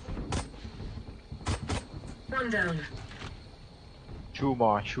 One down. Two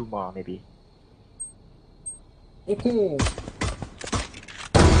more maybe. Hehe.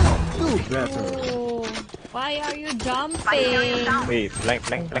 Oh, why are you jumping? Wait, blank.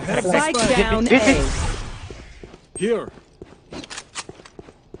 Spike down A. Here.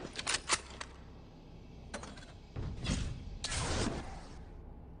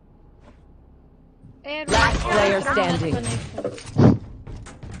 Last player standing.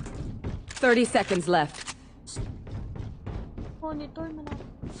 30 seconds left. Monitor, malapit.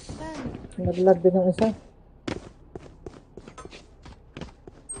 Nag-lag din yung isa.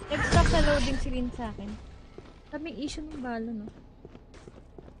 Nag-stop sa loading screen sa akin. Kaming issue ng balo, no?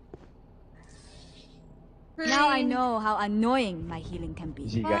 Now I know how annoying my healing can be.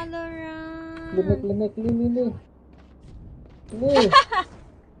 Valorant. Limik. Lili.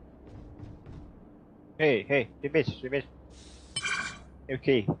 Hey, damage.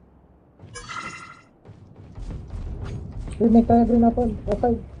 Okay. Limik tayo, greenapple.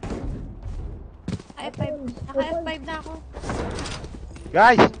 Outside. Naka F5 na ako.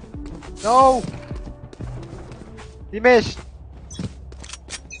 Guys! No! Damage!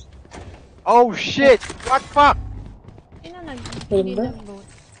 Oh shit! What fuck? Sino hindi ba? nag-vote?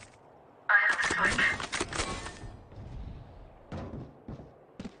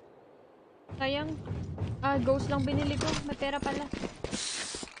 Sayang. Ghost lang binili ko. May pera pala.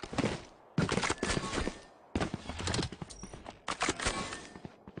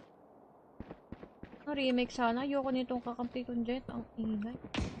 Remake sana. Ayoko nitong kakampi kong Jet. Ang ingay.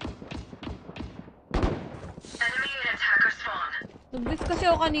 Nag-brief kasi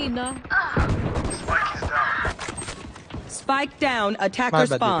ako kanina. Spike down, attacker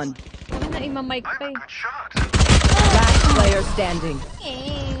spawn. Sabi na ima-mic pa eh. Last player standing.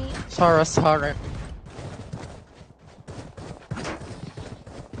 Sorry.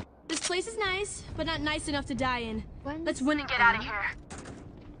 This place is nice, but not nice enough to die in. Let's win and get out of here.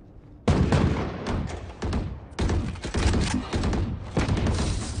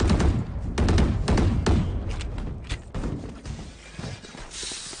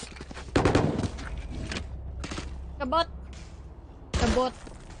 Kabot.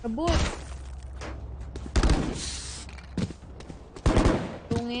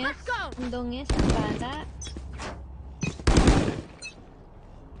 Dungis, ang bata.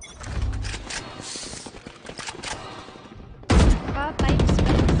 Pipes.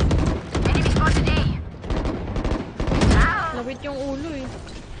 Enemy spotted A. Lawit yung ulo eh.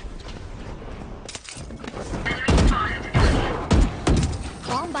 Enemy spotted.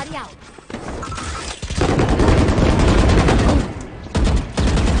 Bomb buddy out.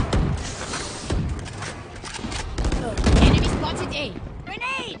 Enemy spotted A.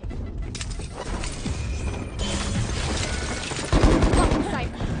 Grenade!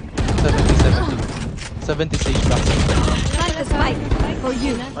 70 stage back. For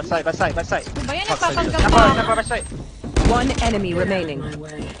you. Bad side. Ba yan, nagpapanggap pa. Bad side. One enemy remaining.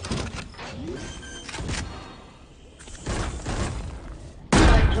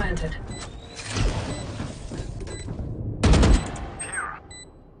 Planted.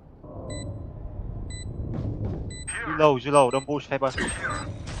 You low. Don't push, Hyper.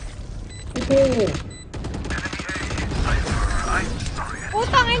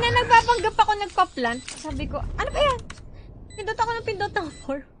 Putang ina, nagpapanggap ako nagpa-plant. Sabi ko, ano ba yan? Pindot ako ng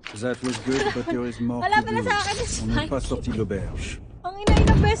 4. That was good, but there is more Wala to pala do. sa akin yung On n'est pas spike. sorti de l'auberge. Ang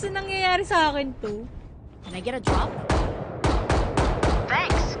ina-ilang beses na nangyayari sa akin to. Can I get a drop?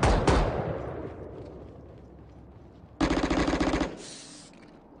 Thanks.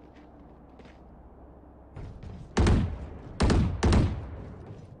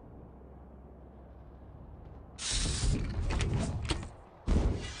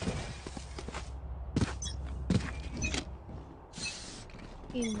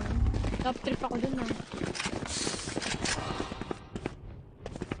 Top trip ako dun ah.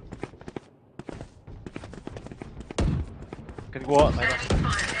 Can go up, Hyper.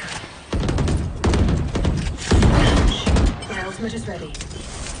 My ultimate is ready.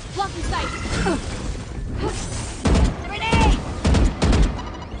 Blocking sight. Grenade!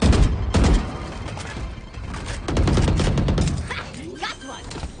 Got one.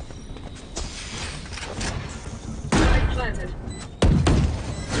 Planted.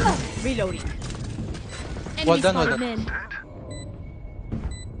 Reloading. Well Enemy done. spotted mid.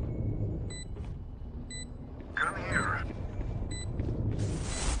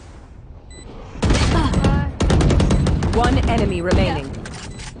 One enemy remaining.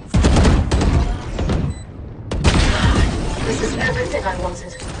 This is everything I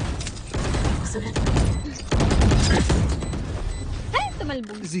wanted. Wasn't it? Ay,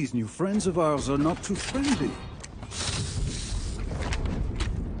 tumalbog. These new friends of ours are not too friendly.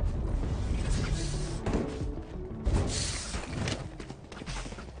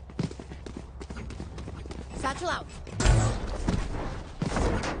 Satchel out.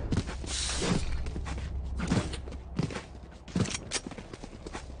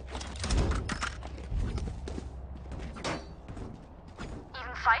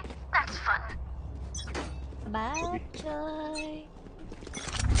 Even fight? That's fun. Bad choice.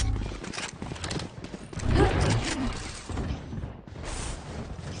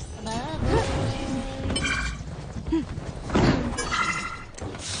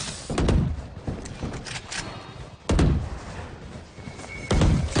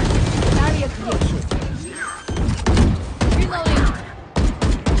 Barrier creation. Reloading.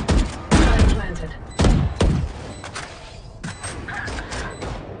 Planted.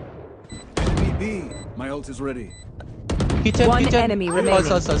 Enemy B. My ult is ready. Kitchen, One kitchen. enemy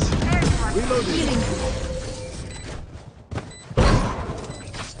remaining. Us. Reloading.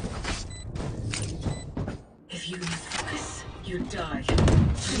 If you lose focus, you die.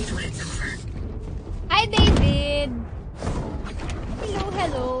 Read when it's over. Hi, David. Hello,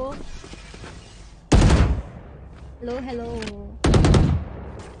 hello. Hello, hello.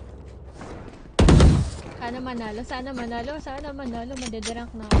 Sana manalo, sana manalo, sana manalo.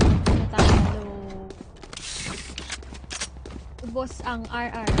 Madidirank na ako. Natalo. Ubos ang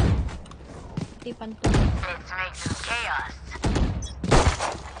RR. Tipan to. Let's make some chaos.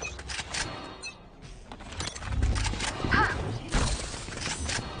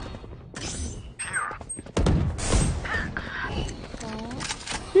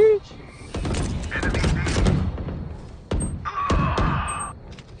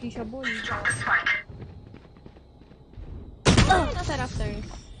 Shisha boy. Drop the spike. Nasa rafters.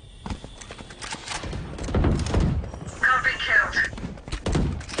 Copy killed.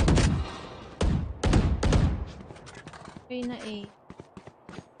 Reyna A.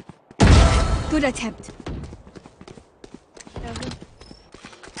 Good attempt. Grabe.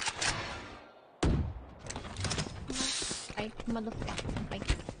 Spike, motherfucker.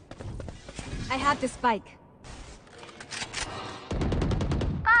 Spike. I have the spike.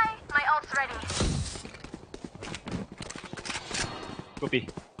 Bye. My ult's ready. Copy.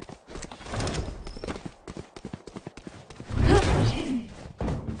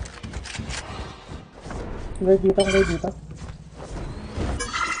 Ngay dito, ngay dito.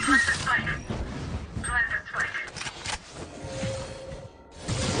 Plant the spike. Plant the spike.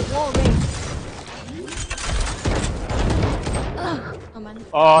 Whoa, Ray. Aman.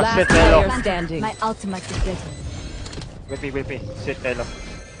 Oh, Last shit, player Elo. standing. My ultimate is ready. Wait me. Shit, Elo.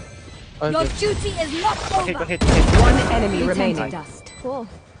 Your duty is not One over. hit. One enemy Return to remaining. dust. Cool.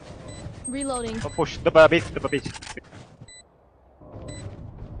 Reloading. Oh, push. The base.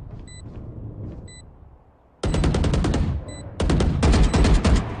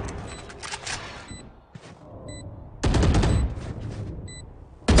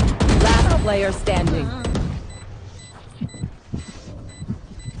 Last player standing.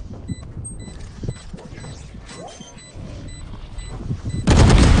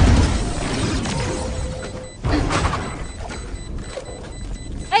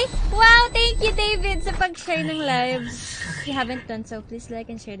 Ay! Wow! Thank you, David, sa pag-share ng lives. If you haven't done so, please like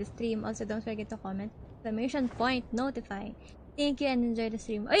and share the stream. Also, don't forget to comment. Exclamation point, notify. Thank you and enjoy the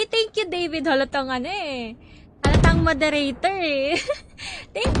stream. Ay, thank you, David. Halatang halatang moderator eh.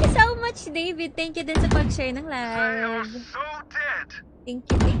 Thank you so much, David. Thank you din sa pag-share ng live. Thank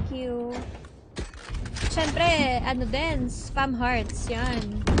you. Siyempre, spam hearts.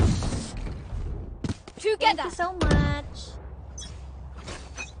 Yan. Thank you so much.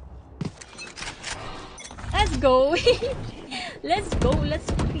 Let's go. Let's go. Let's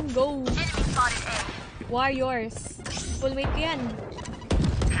fucking go. Warriors. Full weight ko yan.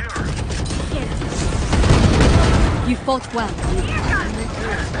 You fought well.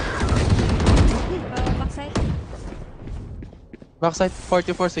 Backside. Backside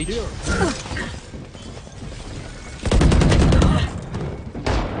 44 Sage.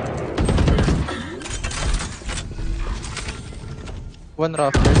 One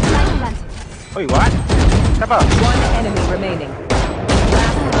rafter. Wait, what? Tapa. One enemy remaining.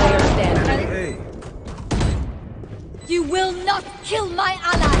 Last player standing. Hey. You will not kill my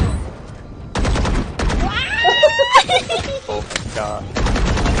ally. Oh, God.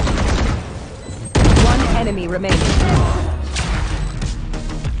 One enemy remaining.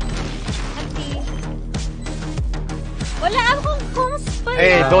 Wala akong comms pala.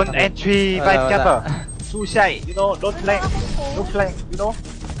 Hey, don't entry Wala, vibe ka wala. pa. Too shy, don't flank. Don't flank,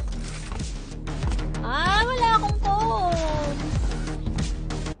 Wala akong comms.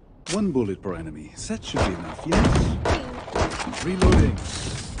 One bullet per enemy. That should be enough, yes? Reloading.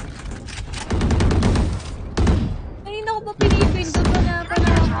 Kanina ko pa pinipindot na pala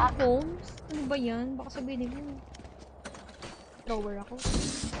akong comms. Ano ba yan? Baka sabihin mo. Thrower ako.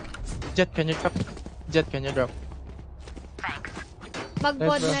 Jet, can you drop? Jet, can you drop?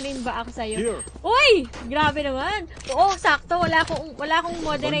 Mag-mod na rin ba ako sa'yo? Uy! Grabe naman! Oo, sakto. Wala akong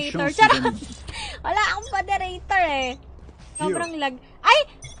moderator. Charot! Wala akong moderator eh. Sobrang lag. Ay!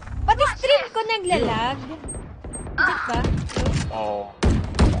 Pati stream ko naglalag. Legit ba? Oh.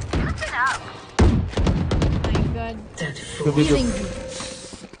 My God. Feeling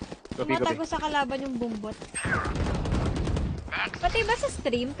Matago sa kalaban yung bumbot. Pati ba sa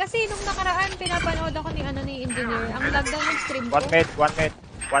stream? Kasi nung nakaraan, pinapanood ako ni engineer. Ang lag daw ng stream ko. 1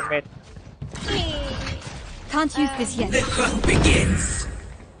 mid. Can't use this yet. The hunt begins.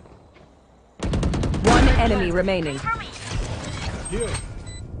 One enemy remaining.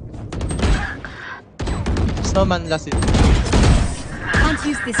 Snowman last it. Can't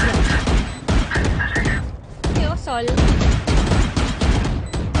use this yet. Yo, Sol.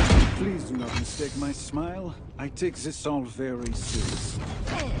 Please do not mistake my smile. I take this all very seriously.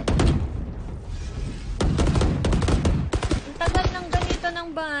 Ang tagal ng ganito ng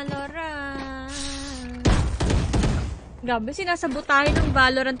Valorant. Grabe, sinasabotahin ng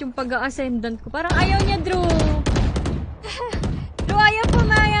Valorant yung pag-a-ascendant ko. Parang ayaw niya, Drew. Drew, ayaw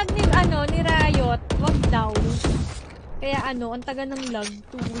pumayag ni Riot. Wag daw. Kaya ang tagal ng lag.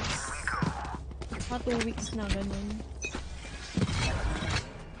 2 weeks. Mga 2 weeks na, ganun.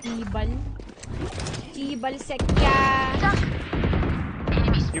 Ibal sekya.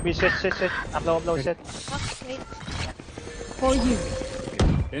 You be set. I'm low, set. Wait. For you.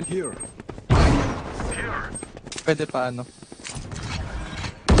 And here. Pwede pa ano?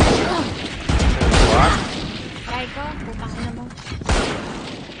 What? Try ko. Putang ina mo.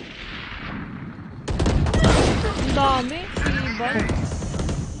 Ang dami. Ibal.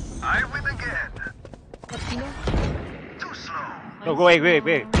 I win again. Tatlo. Too slow. No, go away.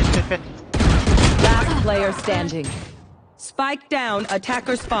 Fit. Last player standing. Spike down.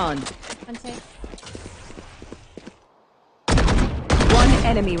 Attacker spawned. Pansay. One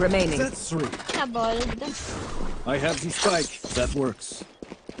enemy remaining. That's 3. Winabold. I have the spike. That works.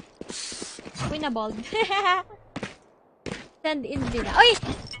 Winabold. Send in nila. Uy!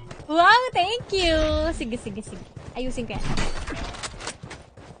 Wow, thank you! Sige. Ayusin ko yan.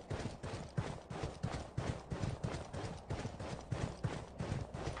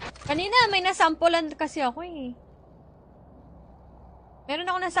 Kanina, may nasampulan kasi ako eh. Meron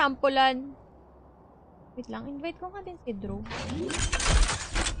ako nasampulan. Wait lang, invite ko nga din si Drew.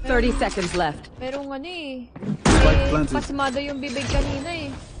 30 seconds left. Merong eh. Planted. Pasmado yung bibig kanina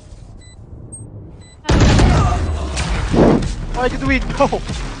eh. Why did we go?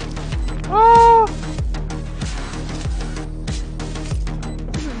 Ah!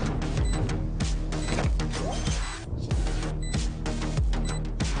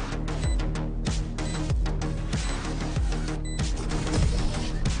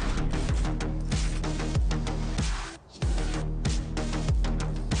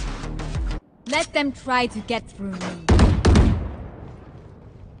 Let them try to get through me.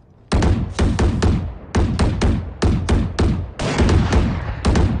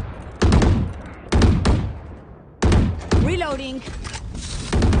 Reloading.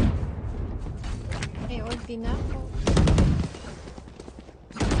 May ulti na ako.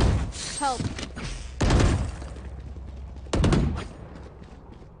 Help.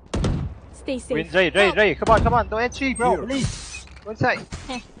 Stay safe. Win, Ray. Come on. Don't entry, bro. Please. Go inside.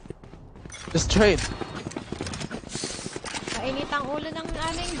 Just trade. Mainit ang ulo ng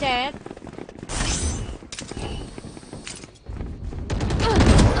aming jet.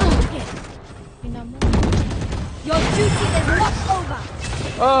 Your duty is not over.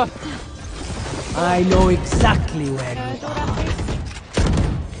 Oh. I know exactly where you are.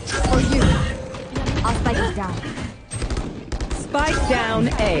 For you. Our spike is down. Spike down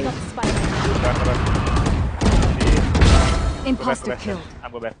A. Got the spike. Imposter kill.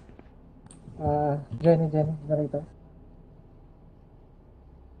 I'm go back. Jenny, narito.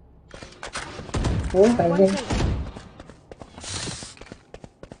 Oh, timing.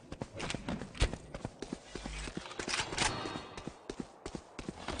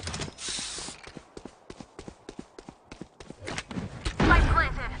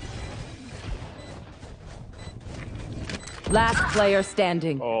 Last player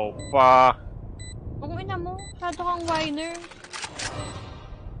standing. Oh, fuck. Kung ina mo, masyado kang whiner.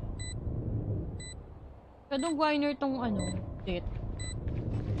 Masyadong whiner tong jet.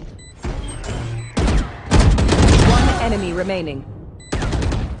 One enemy remaining.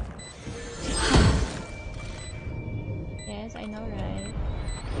 Yes, I know, right?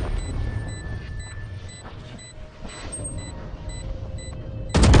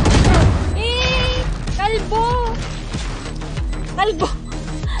 Eh! Kalbo!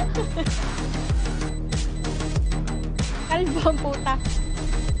 Kalbo ang puta.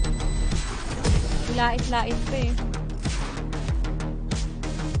 Lait-lait pa eh.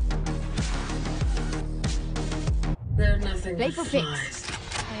 Play for fix.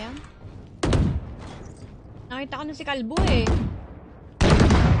 Ayan. Nakita ko na si Kalbo eh.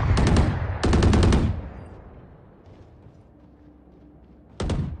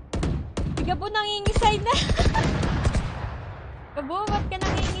 Bigla po nangingisay na. Kalbo, ba't ka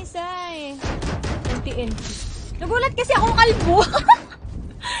nangingisay? NT. Nagulat kasi akong Kalbo.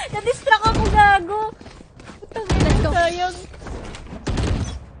 Na-distract ako, gago. Putang ina, sayang.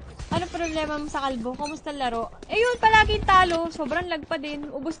 Ano problema mo sa Kalbo? Kumusta laro? Eh yun, palaging talo. Sobrang lag pa din.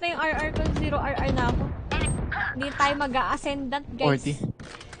 Ubus na yung RR ko. 0 RR na ako. Hindi tayo mag-a-ascendant, guys. 40.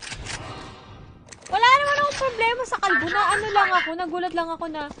 Wala naman akong problema sa Kalbo. Na ano lang ako, nagulat lang ako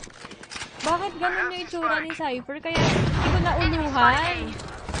na bakit ganun yung itsura ni Cypher? Kaya hindi ko nauluhan.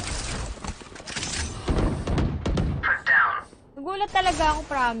 Nagulat talaga ako,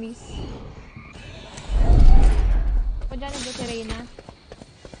 promise. Ako dyan, nandun si Reyna.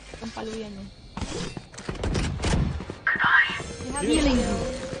 Ang paluyan, eh. Healing you.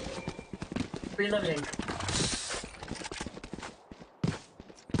 Reloading.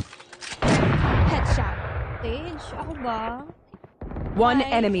 Headshot. Stage? Ako ba? One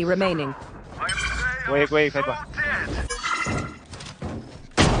Hi. enemy remaining. Wait, fight ba?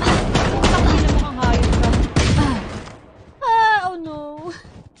 Hindi na mukhang hayop ka. Oh no.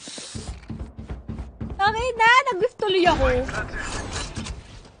 Okay na, nag-whiff tuloy ako.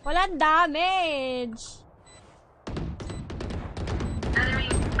 Walang damage.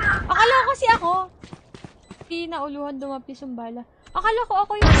 Akala ko kasi ako. Hindi nauluhan dumapis yung bala. Akala ko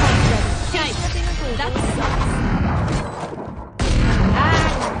ako yung husband.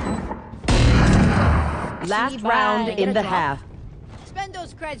 Last round in the half. Spend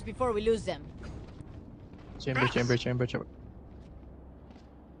those creds before we lose them. Chamber.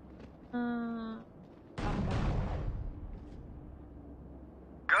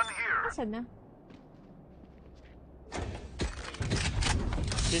 Asan na?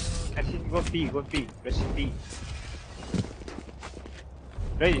 I think go B. Rest in B.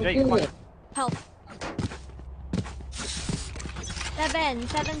 Ready, come on. Help.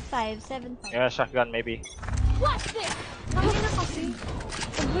 7-5. Yeah, shotgun maybe. What's this? Ano na kasi?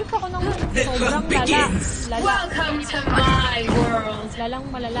 Nag-whiff ako ng sobrang lala. Welcome to my world. Lalang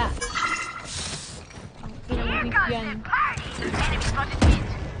malala. Ang pinag-whiff yan.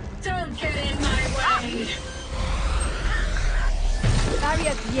 Don't get in my way.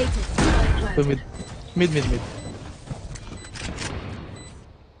 Barrier created. Mid.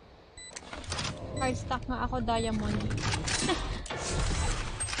 Hard stock nga ako, diamond.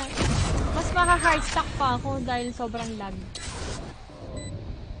 Mas maka-hard stock pa ako dahil sobrang lag.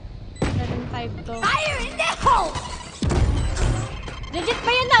 7-5 to. Fire in the hole! Legit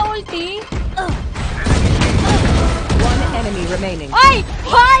ba yan na ulti? One enemy remaining. Oy!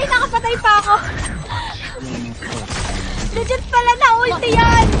 Hoy! Nakapatay pa ako! Legit pala na ulti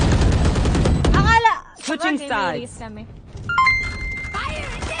yan! Akala... Switching sabagay, sides. kami. Fire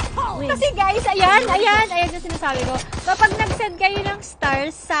in the hole! Kasi guys, ayan yung sinasabi ko. Kapag nag-send kayo ng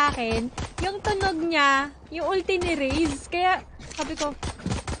stars sa akin, yung tunog niya, yung ulti ni Raze. Kaya, sabi ko,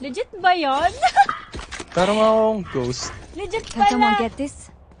 legit ba yun? Parang akong ghost. Legit Can someone pala. get this?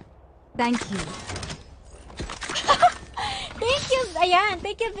 Thank you. Thank you, ayan.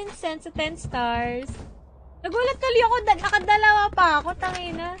 Thank you, Vincent, sa 10 stars. Nagulat tuloy ako, nakadalawa pa ako,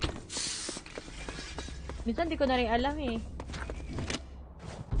 tangina. Minsan, di ko na rin alam eh.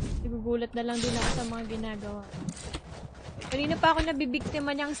 Nagugulat na lang din ako sa mga ginagawa. Kanina pa ako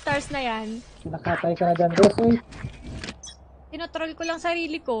nabibiktima niyang stars na yan. Nakatay ka na dyan, Ros, uy. Tinotroll ko lang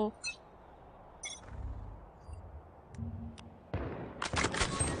sarili ko.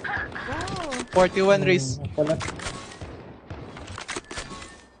 Wow. 41 race.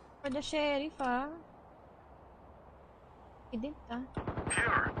 For the sheriff, ah. Ident, ah.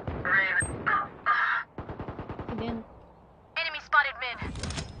 Ident. Enemy spotted mid.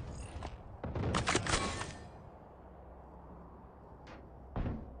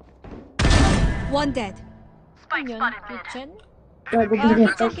 One dead. Spike Yun, spotted mid. kitchen? Gago, Ah,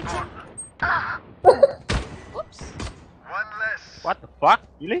 bilis. kitchen. Oops. What the fuck?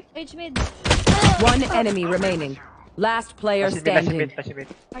 Really? Rage mid. One enemy remaining. Last player standing. Flashing mid.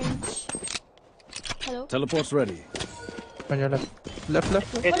 Orange. Hello? Teleport's ready. On your left. Left.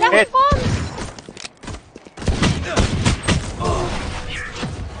 Hit, Wala hit. akong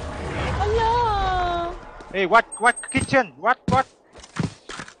Ala! Hey, what? Kitchen? What?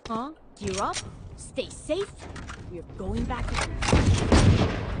 Huh? Gear up. Stay safe. We're going back.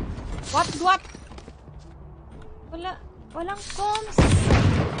 What? Walang comms.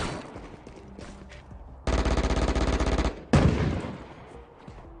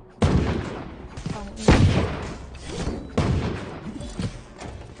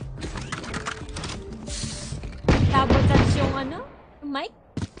 Sabotage yung yung mic?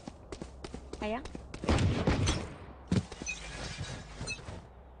 Kaya?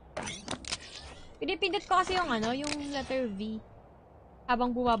 Pinipindot ko kasi yung yung letter V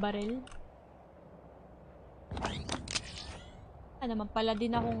habang bumabaril. Naman pala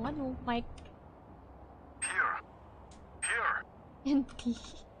din akong mic. NT.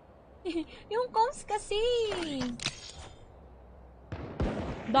 Yung comms kasi.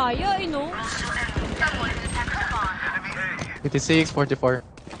 Daya, no? 56, 44.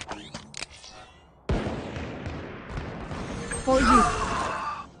 For you.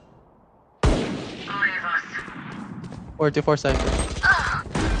 44 cypher.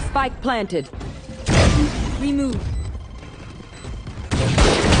 Spike planted. Remove.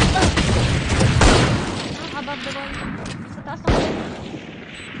 Above the wall. Sa taas ng wall.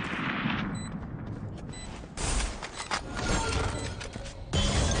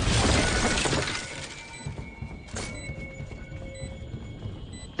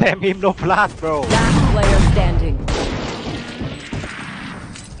 Damn him, no flash, bro. Last player standing.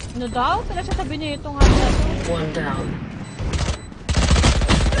 Ano daw? Pinagsasabi niya itong hangin na to. One down.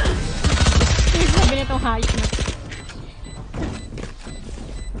 Pinagsasabi niya itong hayop na to.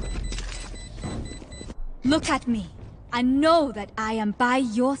 Look at me. I know that I am by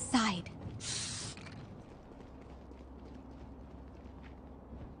your side.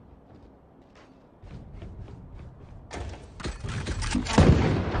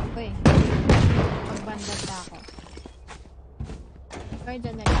 Okay. Pagbanda pa ako. Kaya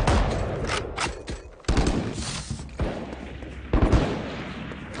dyan na yun.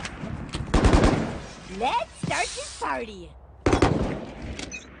 Let's start this party.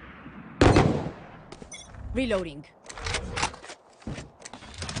 Reloading.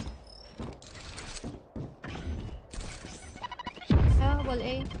 Wall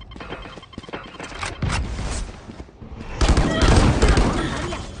A.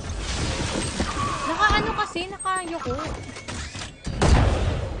 Kasi nakayoko.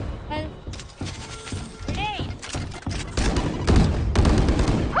 Help. Grenade!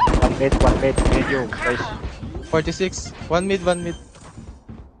 One mid, medium, guys. 46, one mid.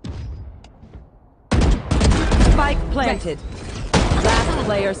 Spike planted. Last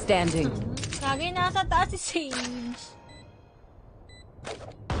player standing. Lagi nasa taas si Sage.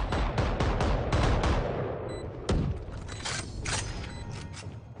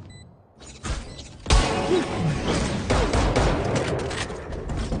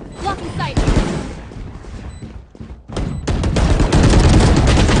 Blocking sight.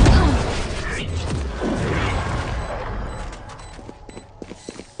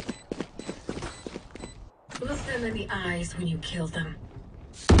 Look them in the eyes when you kill them.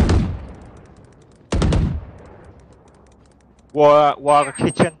 War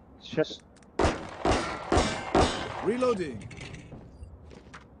kitchen. Just Reloading.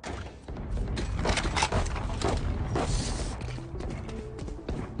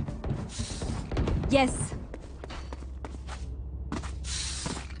 Yes.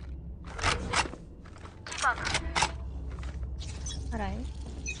 Alright.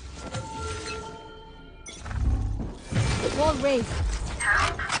 Wall raised.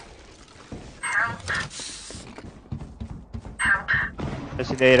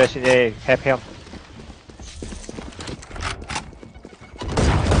 Rushing A, help him.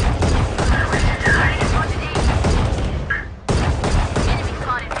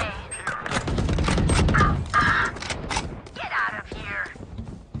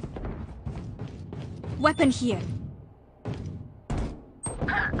 Weapon here.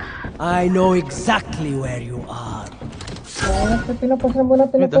 I know exactly where you are. Pinapos na muna,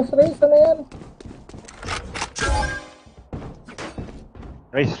 race. Ano yan?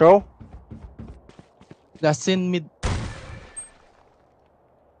 Race throw. Last in mid.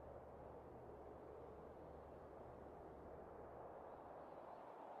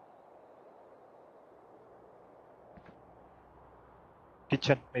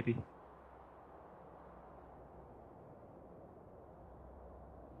 Kitchen, maybe.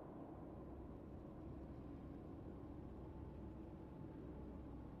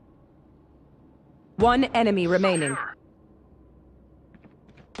 One enemy remaining.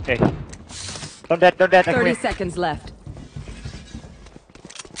 Okay. Don't dead. 30 seconds left.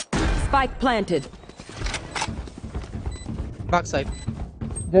 Spike planted. Backside.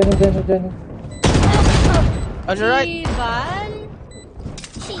 Jenny. On your right. Chibal.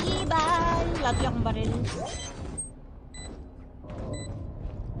 Chibal. Lato yung baril.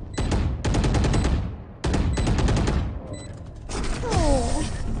 Oh,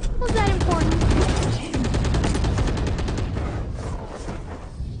 was that important?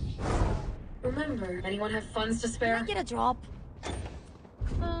 Remember, anyone have funds to spare? Can I get a drop?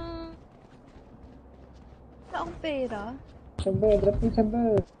 Wala akong pera. Chamber, drop yung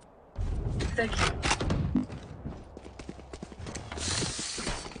chamber. Thank you.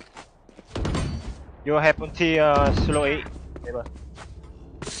 You have until slow 8. Diba?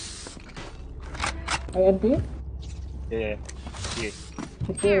 INT? Yeah.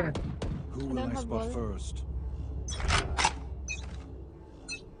 Here. Who will I spot first?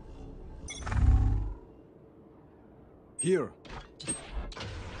 Here.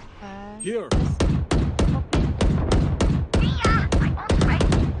 Here.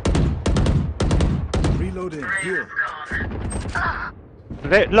 Reloading. Here.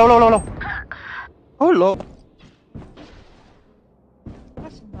 Low. Oh, low.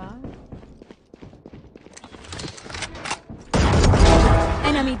 Kas ba?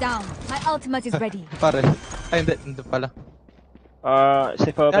 Enemy down. My ultimate is ready. Pare. Ay, hindi pala.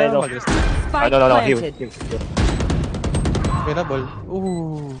 Safe Pedro. Spike No. planted. Here. Winnable.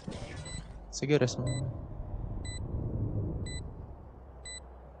 Ooh. Sige, rest mo.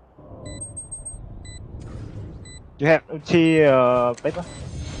 You have until Pedro.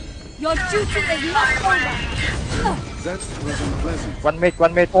 Your duty is not over. That wasn't pleasant. One mate.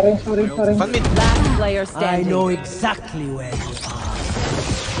 Orange. 1 mid. Last player I standing. know exactly where you are.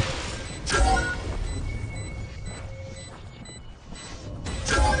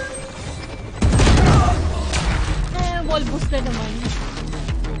 Wall boost na naman.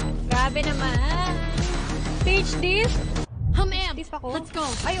 Grabe naman. Stage this? This pa ko? Let's go.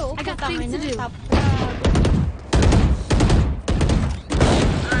 Ay, oo. I got Tama things to na. do. Top.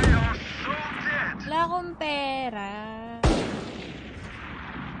 Wala akong pera.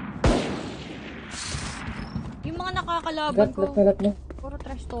 Yung mga nakakalaban ko, puro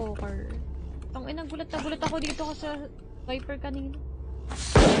trash talker. Tangina, gulat na gulat ako dito kasi sa Viper kanina.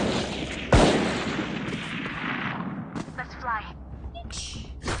 Let's fly.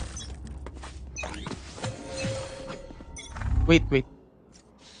 Wait.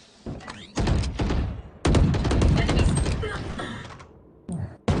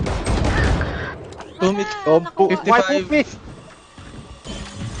 2 mid. 55.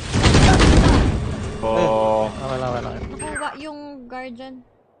 Oh. Wala. Nakuha yung guardian.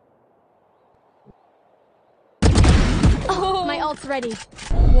 My ult's ready.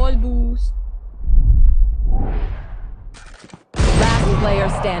 Wall boost. Last player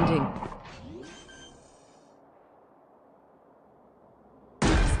standing.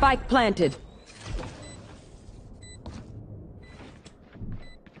 Spike planted.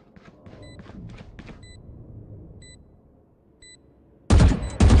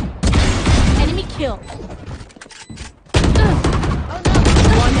 Enemy kill.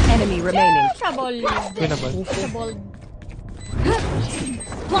 One enemy remaining. Trouble. Winnable. Trouble.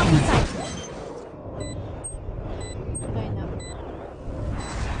 Blocking sight.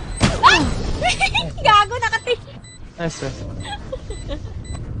 Gago, nakating. Nice.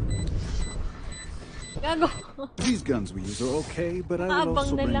 Gago. These guns we use are okay, but I will Abang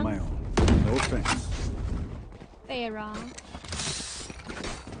also na bring lang. my own. No offense. Pera.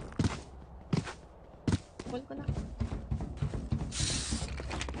 Call ko na.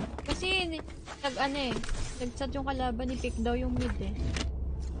 Kasi, nag-chat yung kalaban ni pick daw yung mid eh.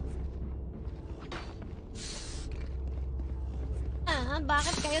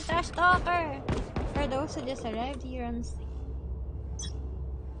 Bakit kayo trash talker? For those who just arrived here on stage.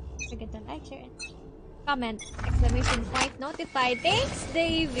 Forget to like, share, and comment. Exclamation point notified. Thanks,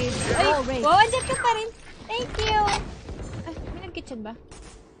 David. Ay, wow, andyan ka pa rin. Thank you. Ay, may nag-kitchen ba?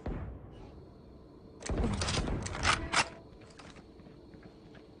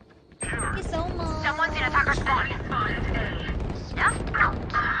 Thank you so much. Someone's in attacker spawn. Snuff out.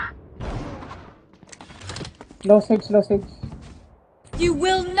 Low sage. You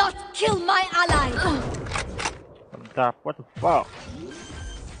will not kill my ally. On top. What the fuck?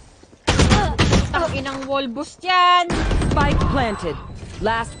 Ang inang wall boost yan. Spike planted.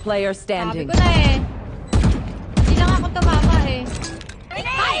 Last player Sabi standing. ko na eh. Hindi lang ako tumama eh.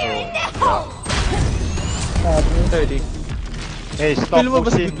 Fire in the hole. 30. Hey, stop Feel mo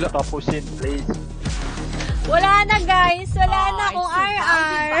ba pushing. bigla? Stop pushing, please. Wala na guys. Wala na akong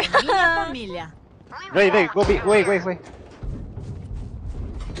RR. Familia. Wait, go B. Wait.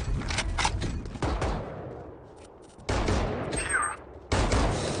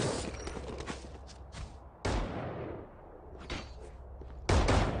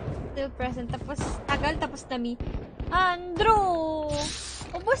 Still present. Tapos, tagal. Tapos nami. Andrew!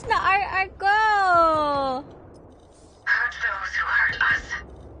 Ubus na RR ko! Hurt those who hurt us.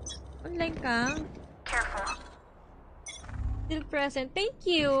 Online ka? Careful. Still present. Thank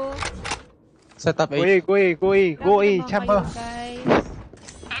you! Set up Go A. A, go A, go A, go A, Grabe naman chamber. kayo, guys.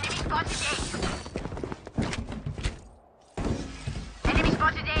 Enemy spotted A. Enemy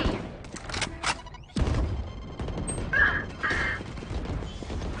spotted A.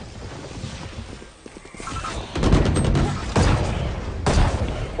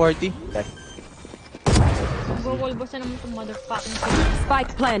 40. Gugulbos na naman itong motherfucking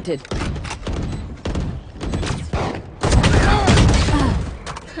Spike planted.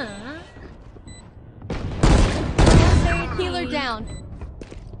 Healer down.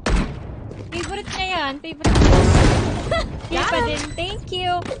 Favorite na yan. Favorite na. Heal pa din. Thank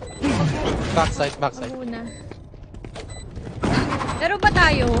you. Backside, backside. Muna. Pero ba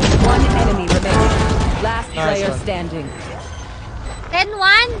tayo? One enemy remaining. Last Nice player one. standing.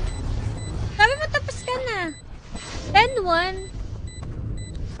 10-1? Sabi mo tapos ka na. 10-1?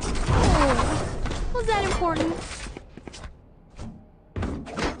 Oh. Was that important?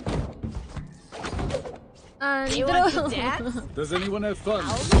 Andrew. Does anyone have fun?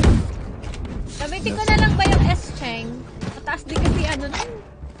 Gamitin ko na lang ba yung S-Cheng? Mataas din kasi ano nun.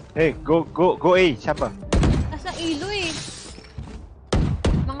 Hey, go A, chamber. Nasa ilo eh.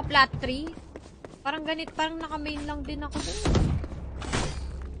 Mga flat 3. Parang ganit, parang naka-main lang din ako dun.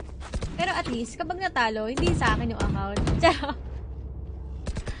 Pero at least, kapag natalo, hindi sa akin yung account.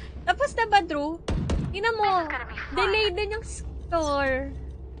 Tapos na ba, Drew? Tingnan mo, delay din yung score.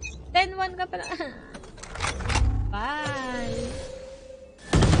 10-1 ka pala. Bye.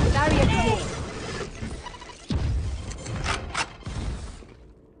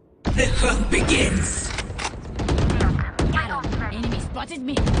 The hunt begins. Enemy spotted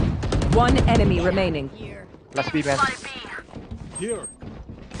me. One enemy remaining. Last B, man. Here.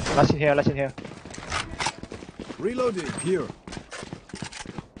 Last in here, last in here. Reloading. Here.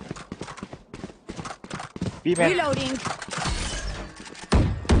 B, man. Reloading.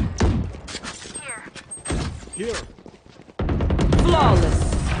 Here. Flawless.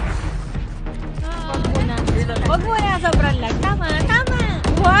 Wag mo na. Wag mo na, sobrang lag. Tama, tama.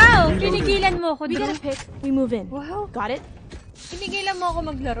 Wow! Pinigilan mo ako, We Drew. got a pick. We move in. Wow. Got it? Pinigilan mo ako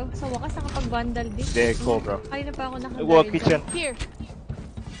maglaro. Sa wakas, nakapag-vandal din. There, go, bro. Ay na pa ako nakaguide. Walk kitchen. Here.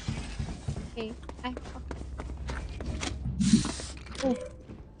 Okay. Ay, oh.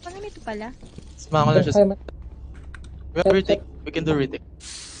 Parang ganito pala. Smack ko lang siya. We have retake. We can do retake.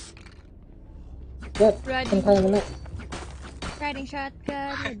 Riding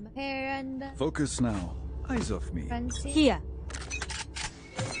shotgun with my hair and Focus now. Eyes off me. fancy. Here.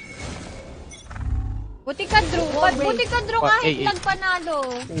 Buti ka, Drew. Buti ka, Drew, kahit A. nagpanalo.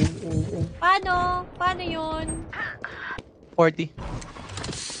 Paano? Paano yun? 40.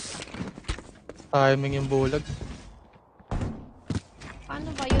 Timing yung bulag. Paano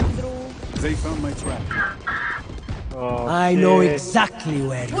ba yun, Drew? They found my trap. Oh, I know exactly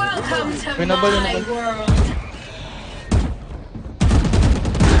where you are. Welcome to Winnable my naman. world.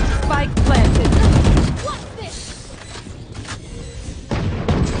 Spike planted. What's this?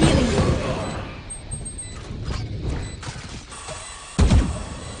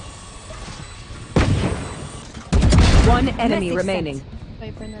 One enemy remaining.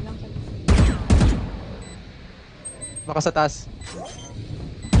 Viper na lang. Baka sa taas.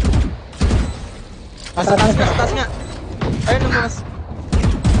 Sa taas nga. Ayun ang mas.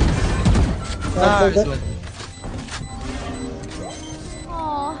 Nice one.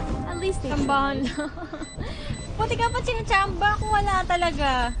 Aw, at least tambahan lang. Buti ka pa sinachamba kung wala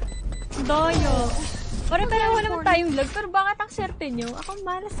talaga. Doyo. Pero wala naman tayong lag. Pero bakit ang swerte nyo? Ako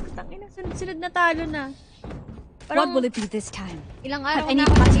malas ko. Tangina, sunod-sunod na talo na. What will it be this time? Ilang araw Any na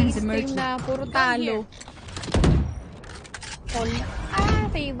ako patterns nag-stream emerging? na puro talo. Sol. Ah,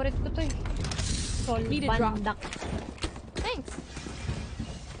 favorite ko to eh. Sol, Need a drop. bandak. Thanks.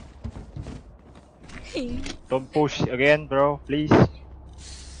 Don't push again, bro. Please.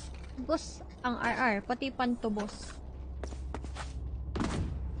 Boss ang RR, pati panto boss.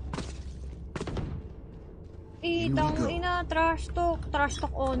 Tang ina, trash talk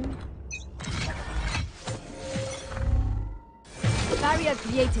on. Barrier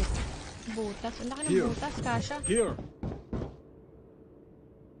created. Butas, ang laki ng Here. butas, Kasha. Here.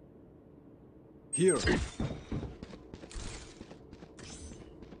 Here.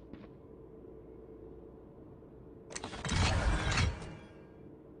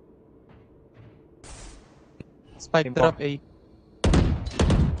 Spike drop A.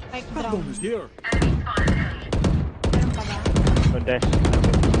 Spike drop. Here. Meron pa ba? Good dash.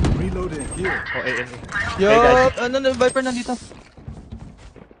 Reloading here. Oh, eh. Yo, Hey, guys. ano na, Viper nandito.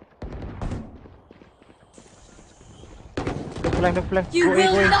 Look flank. You Go A,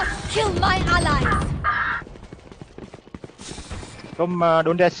 will go A. not kill my allies.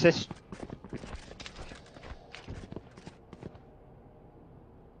 Don't dash, sis.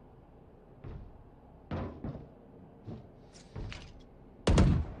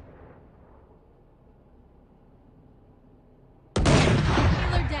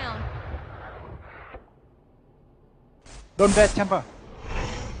 Healer down. Don't dash, Champa.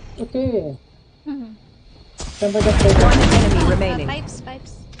 Okay. Mhm. One enemy remaining. Pipes.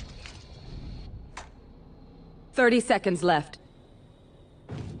 30 seconds left.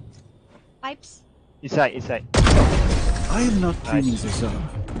 Pipes. Inside. I am not cleaning this up.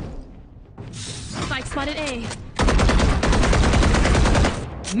 Spike spotted A.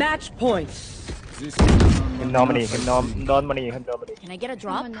 Match point. This Him nominee. Can I get a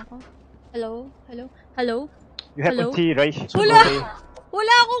drop? Naman ako. Hello? You have Hello? ulti, right?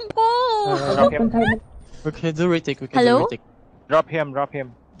 Wala akong ko! Drop him. We can do retake. Hello? Drop him.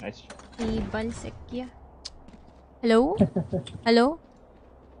 Nice. Ibal sekya. Hello?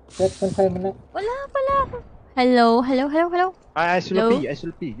 Let's confirm na. Wala pala ako. Hello? I still Hello?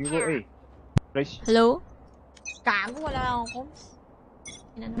 P. You go A. Right. Hello? Kago, wala akong comms.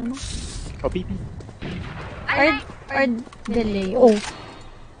 Ano? Oh, PP. Or delay. Oh.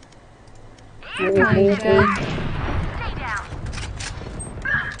 My God.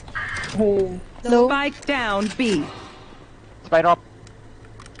 Hey. Hello? Spike down B. Spy drop.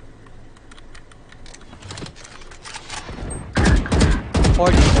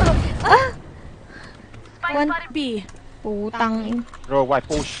 One B. Putang in. Bro, why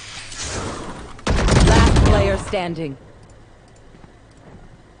push? Last player standing.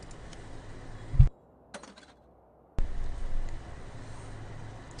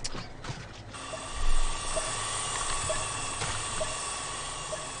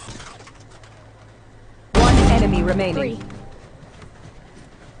 One enemy remaining. 3.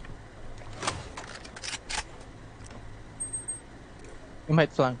 You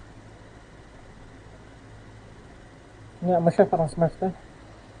might flank. Nga mo siya parang smash ka.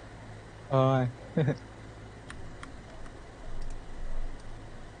 Okay.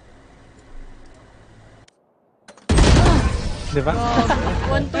 Diba?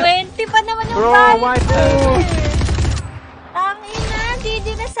 120 pa naman yung Bro, value. why push? Tangina, GG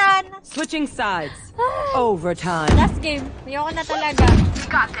na sana. Switching sides. Overtime. Last game. Ayoko na talaga.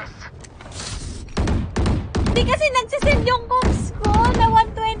 Got this. Hindi kasi nagsisend yung comms ko na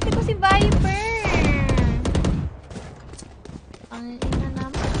 120 ko si Viper. Ang ina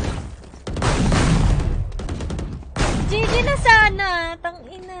naman. GG na sana. Tang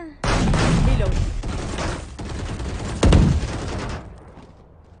ina. Reload.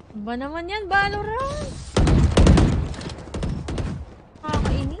 Ba naman yan, Valorant?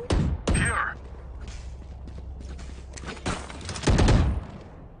 Nakakainis.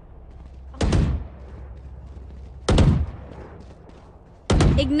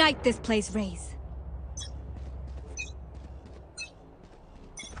 Ignite this place, Raze.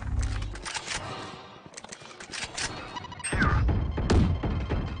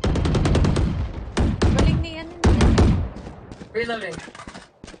 Galing ni ano. Reloading.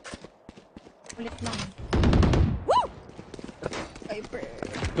 Ulit lang. Viper.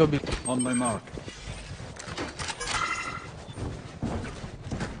 Go big. On my mark.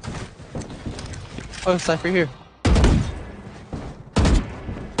 Oh, Cypher here.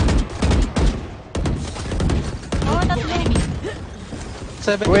 Oh, tatlo.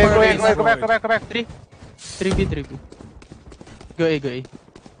 7 Go back. 3B. Go A.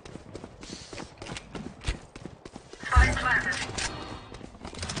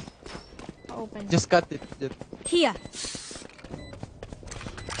 Open. Just cut it. Here.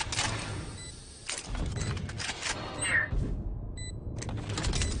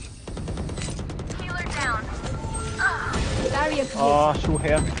 Healer down. Barrier Oh, shoot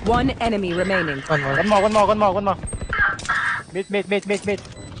here. One enemy remaining. One more. One more. Mid.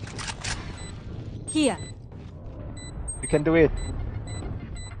 Here. You can do it.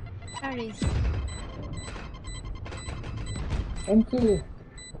 Paris. MK.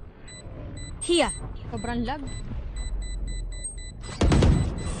 Here. Sobrang lag.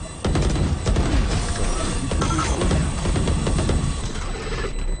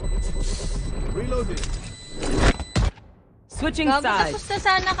 Reloading. Switching Gago, sides. tapos na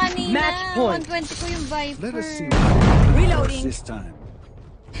sana kanina. Match point. 120 ko yung Viper. Let us see what Reloading. this time.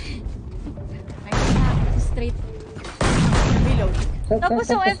 Ay, na, straight. Reload. Tapos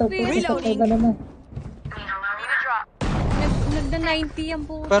yung FPS. Reloading. Need a drop. Magda 90 ang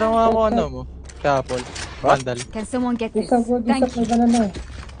puta. Pero mga ano mo? Couple. Vandal. Can someone get this? Isang good Thank isang you. may banana.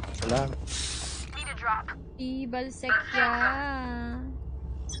 Wala. Need a drop. Ibalsek ya.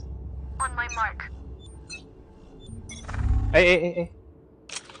 On my mark. Ay.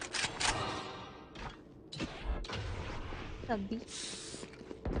 Sabi.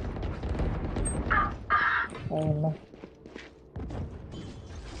 Ayun na.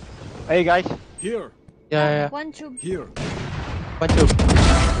 Hey guys. Here. Yeah. One tube. Here. One tube.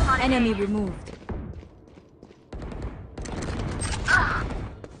 Enemy removed.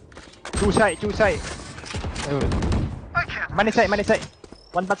 Two side. Ayun. Many side.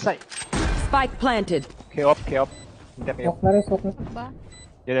 One bad side. Spike planted. Okay up. Hindi kayo. Smoke na rin, smoke na. Ba?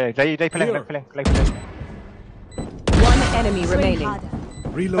 Yeah. Play. One enemy remaining.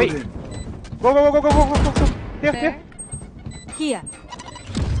 Reloading. Go. Here. Here.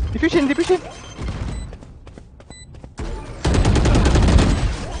 Diffusion.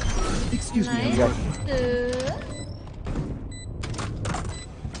 Excuse me. Nice. guys.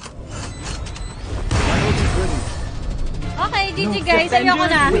 Okay, GG guys. Ayoko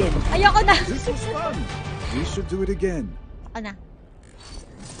na. This is fun. We should do it again. Ako na.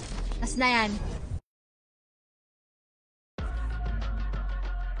 As na yan.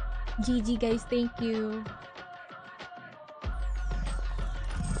 GG guys, thank you.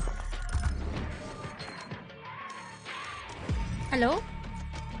 Hello?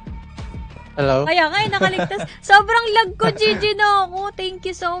 Hello? Kaya nga, nakaligtas. Sobrang lag ko, GG na ako. Thank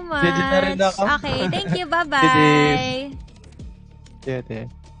you so much. GG na rin ako. Okay, thank you. Bye-bye.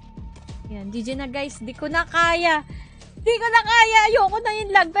 Yeah. Yan, GG na guys. Di ko na kaya. Ayoko na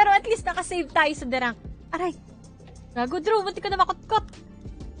yung lag. Pero at least nakasave tayo sa derang. Aray. Gago, Drew. Buti ko na makutkot.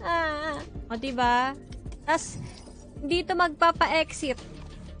 O, diba? Tapos, dito magpapa-exit.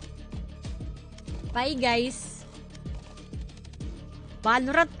 Bye, guys.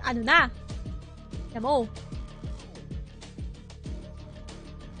 Valorant, ano na? Yamo.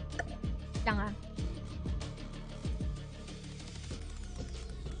 Lang ah.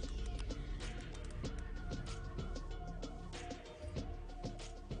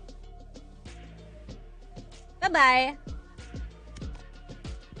 Bye-bye.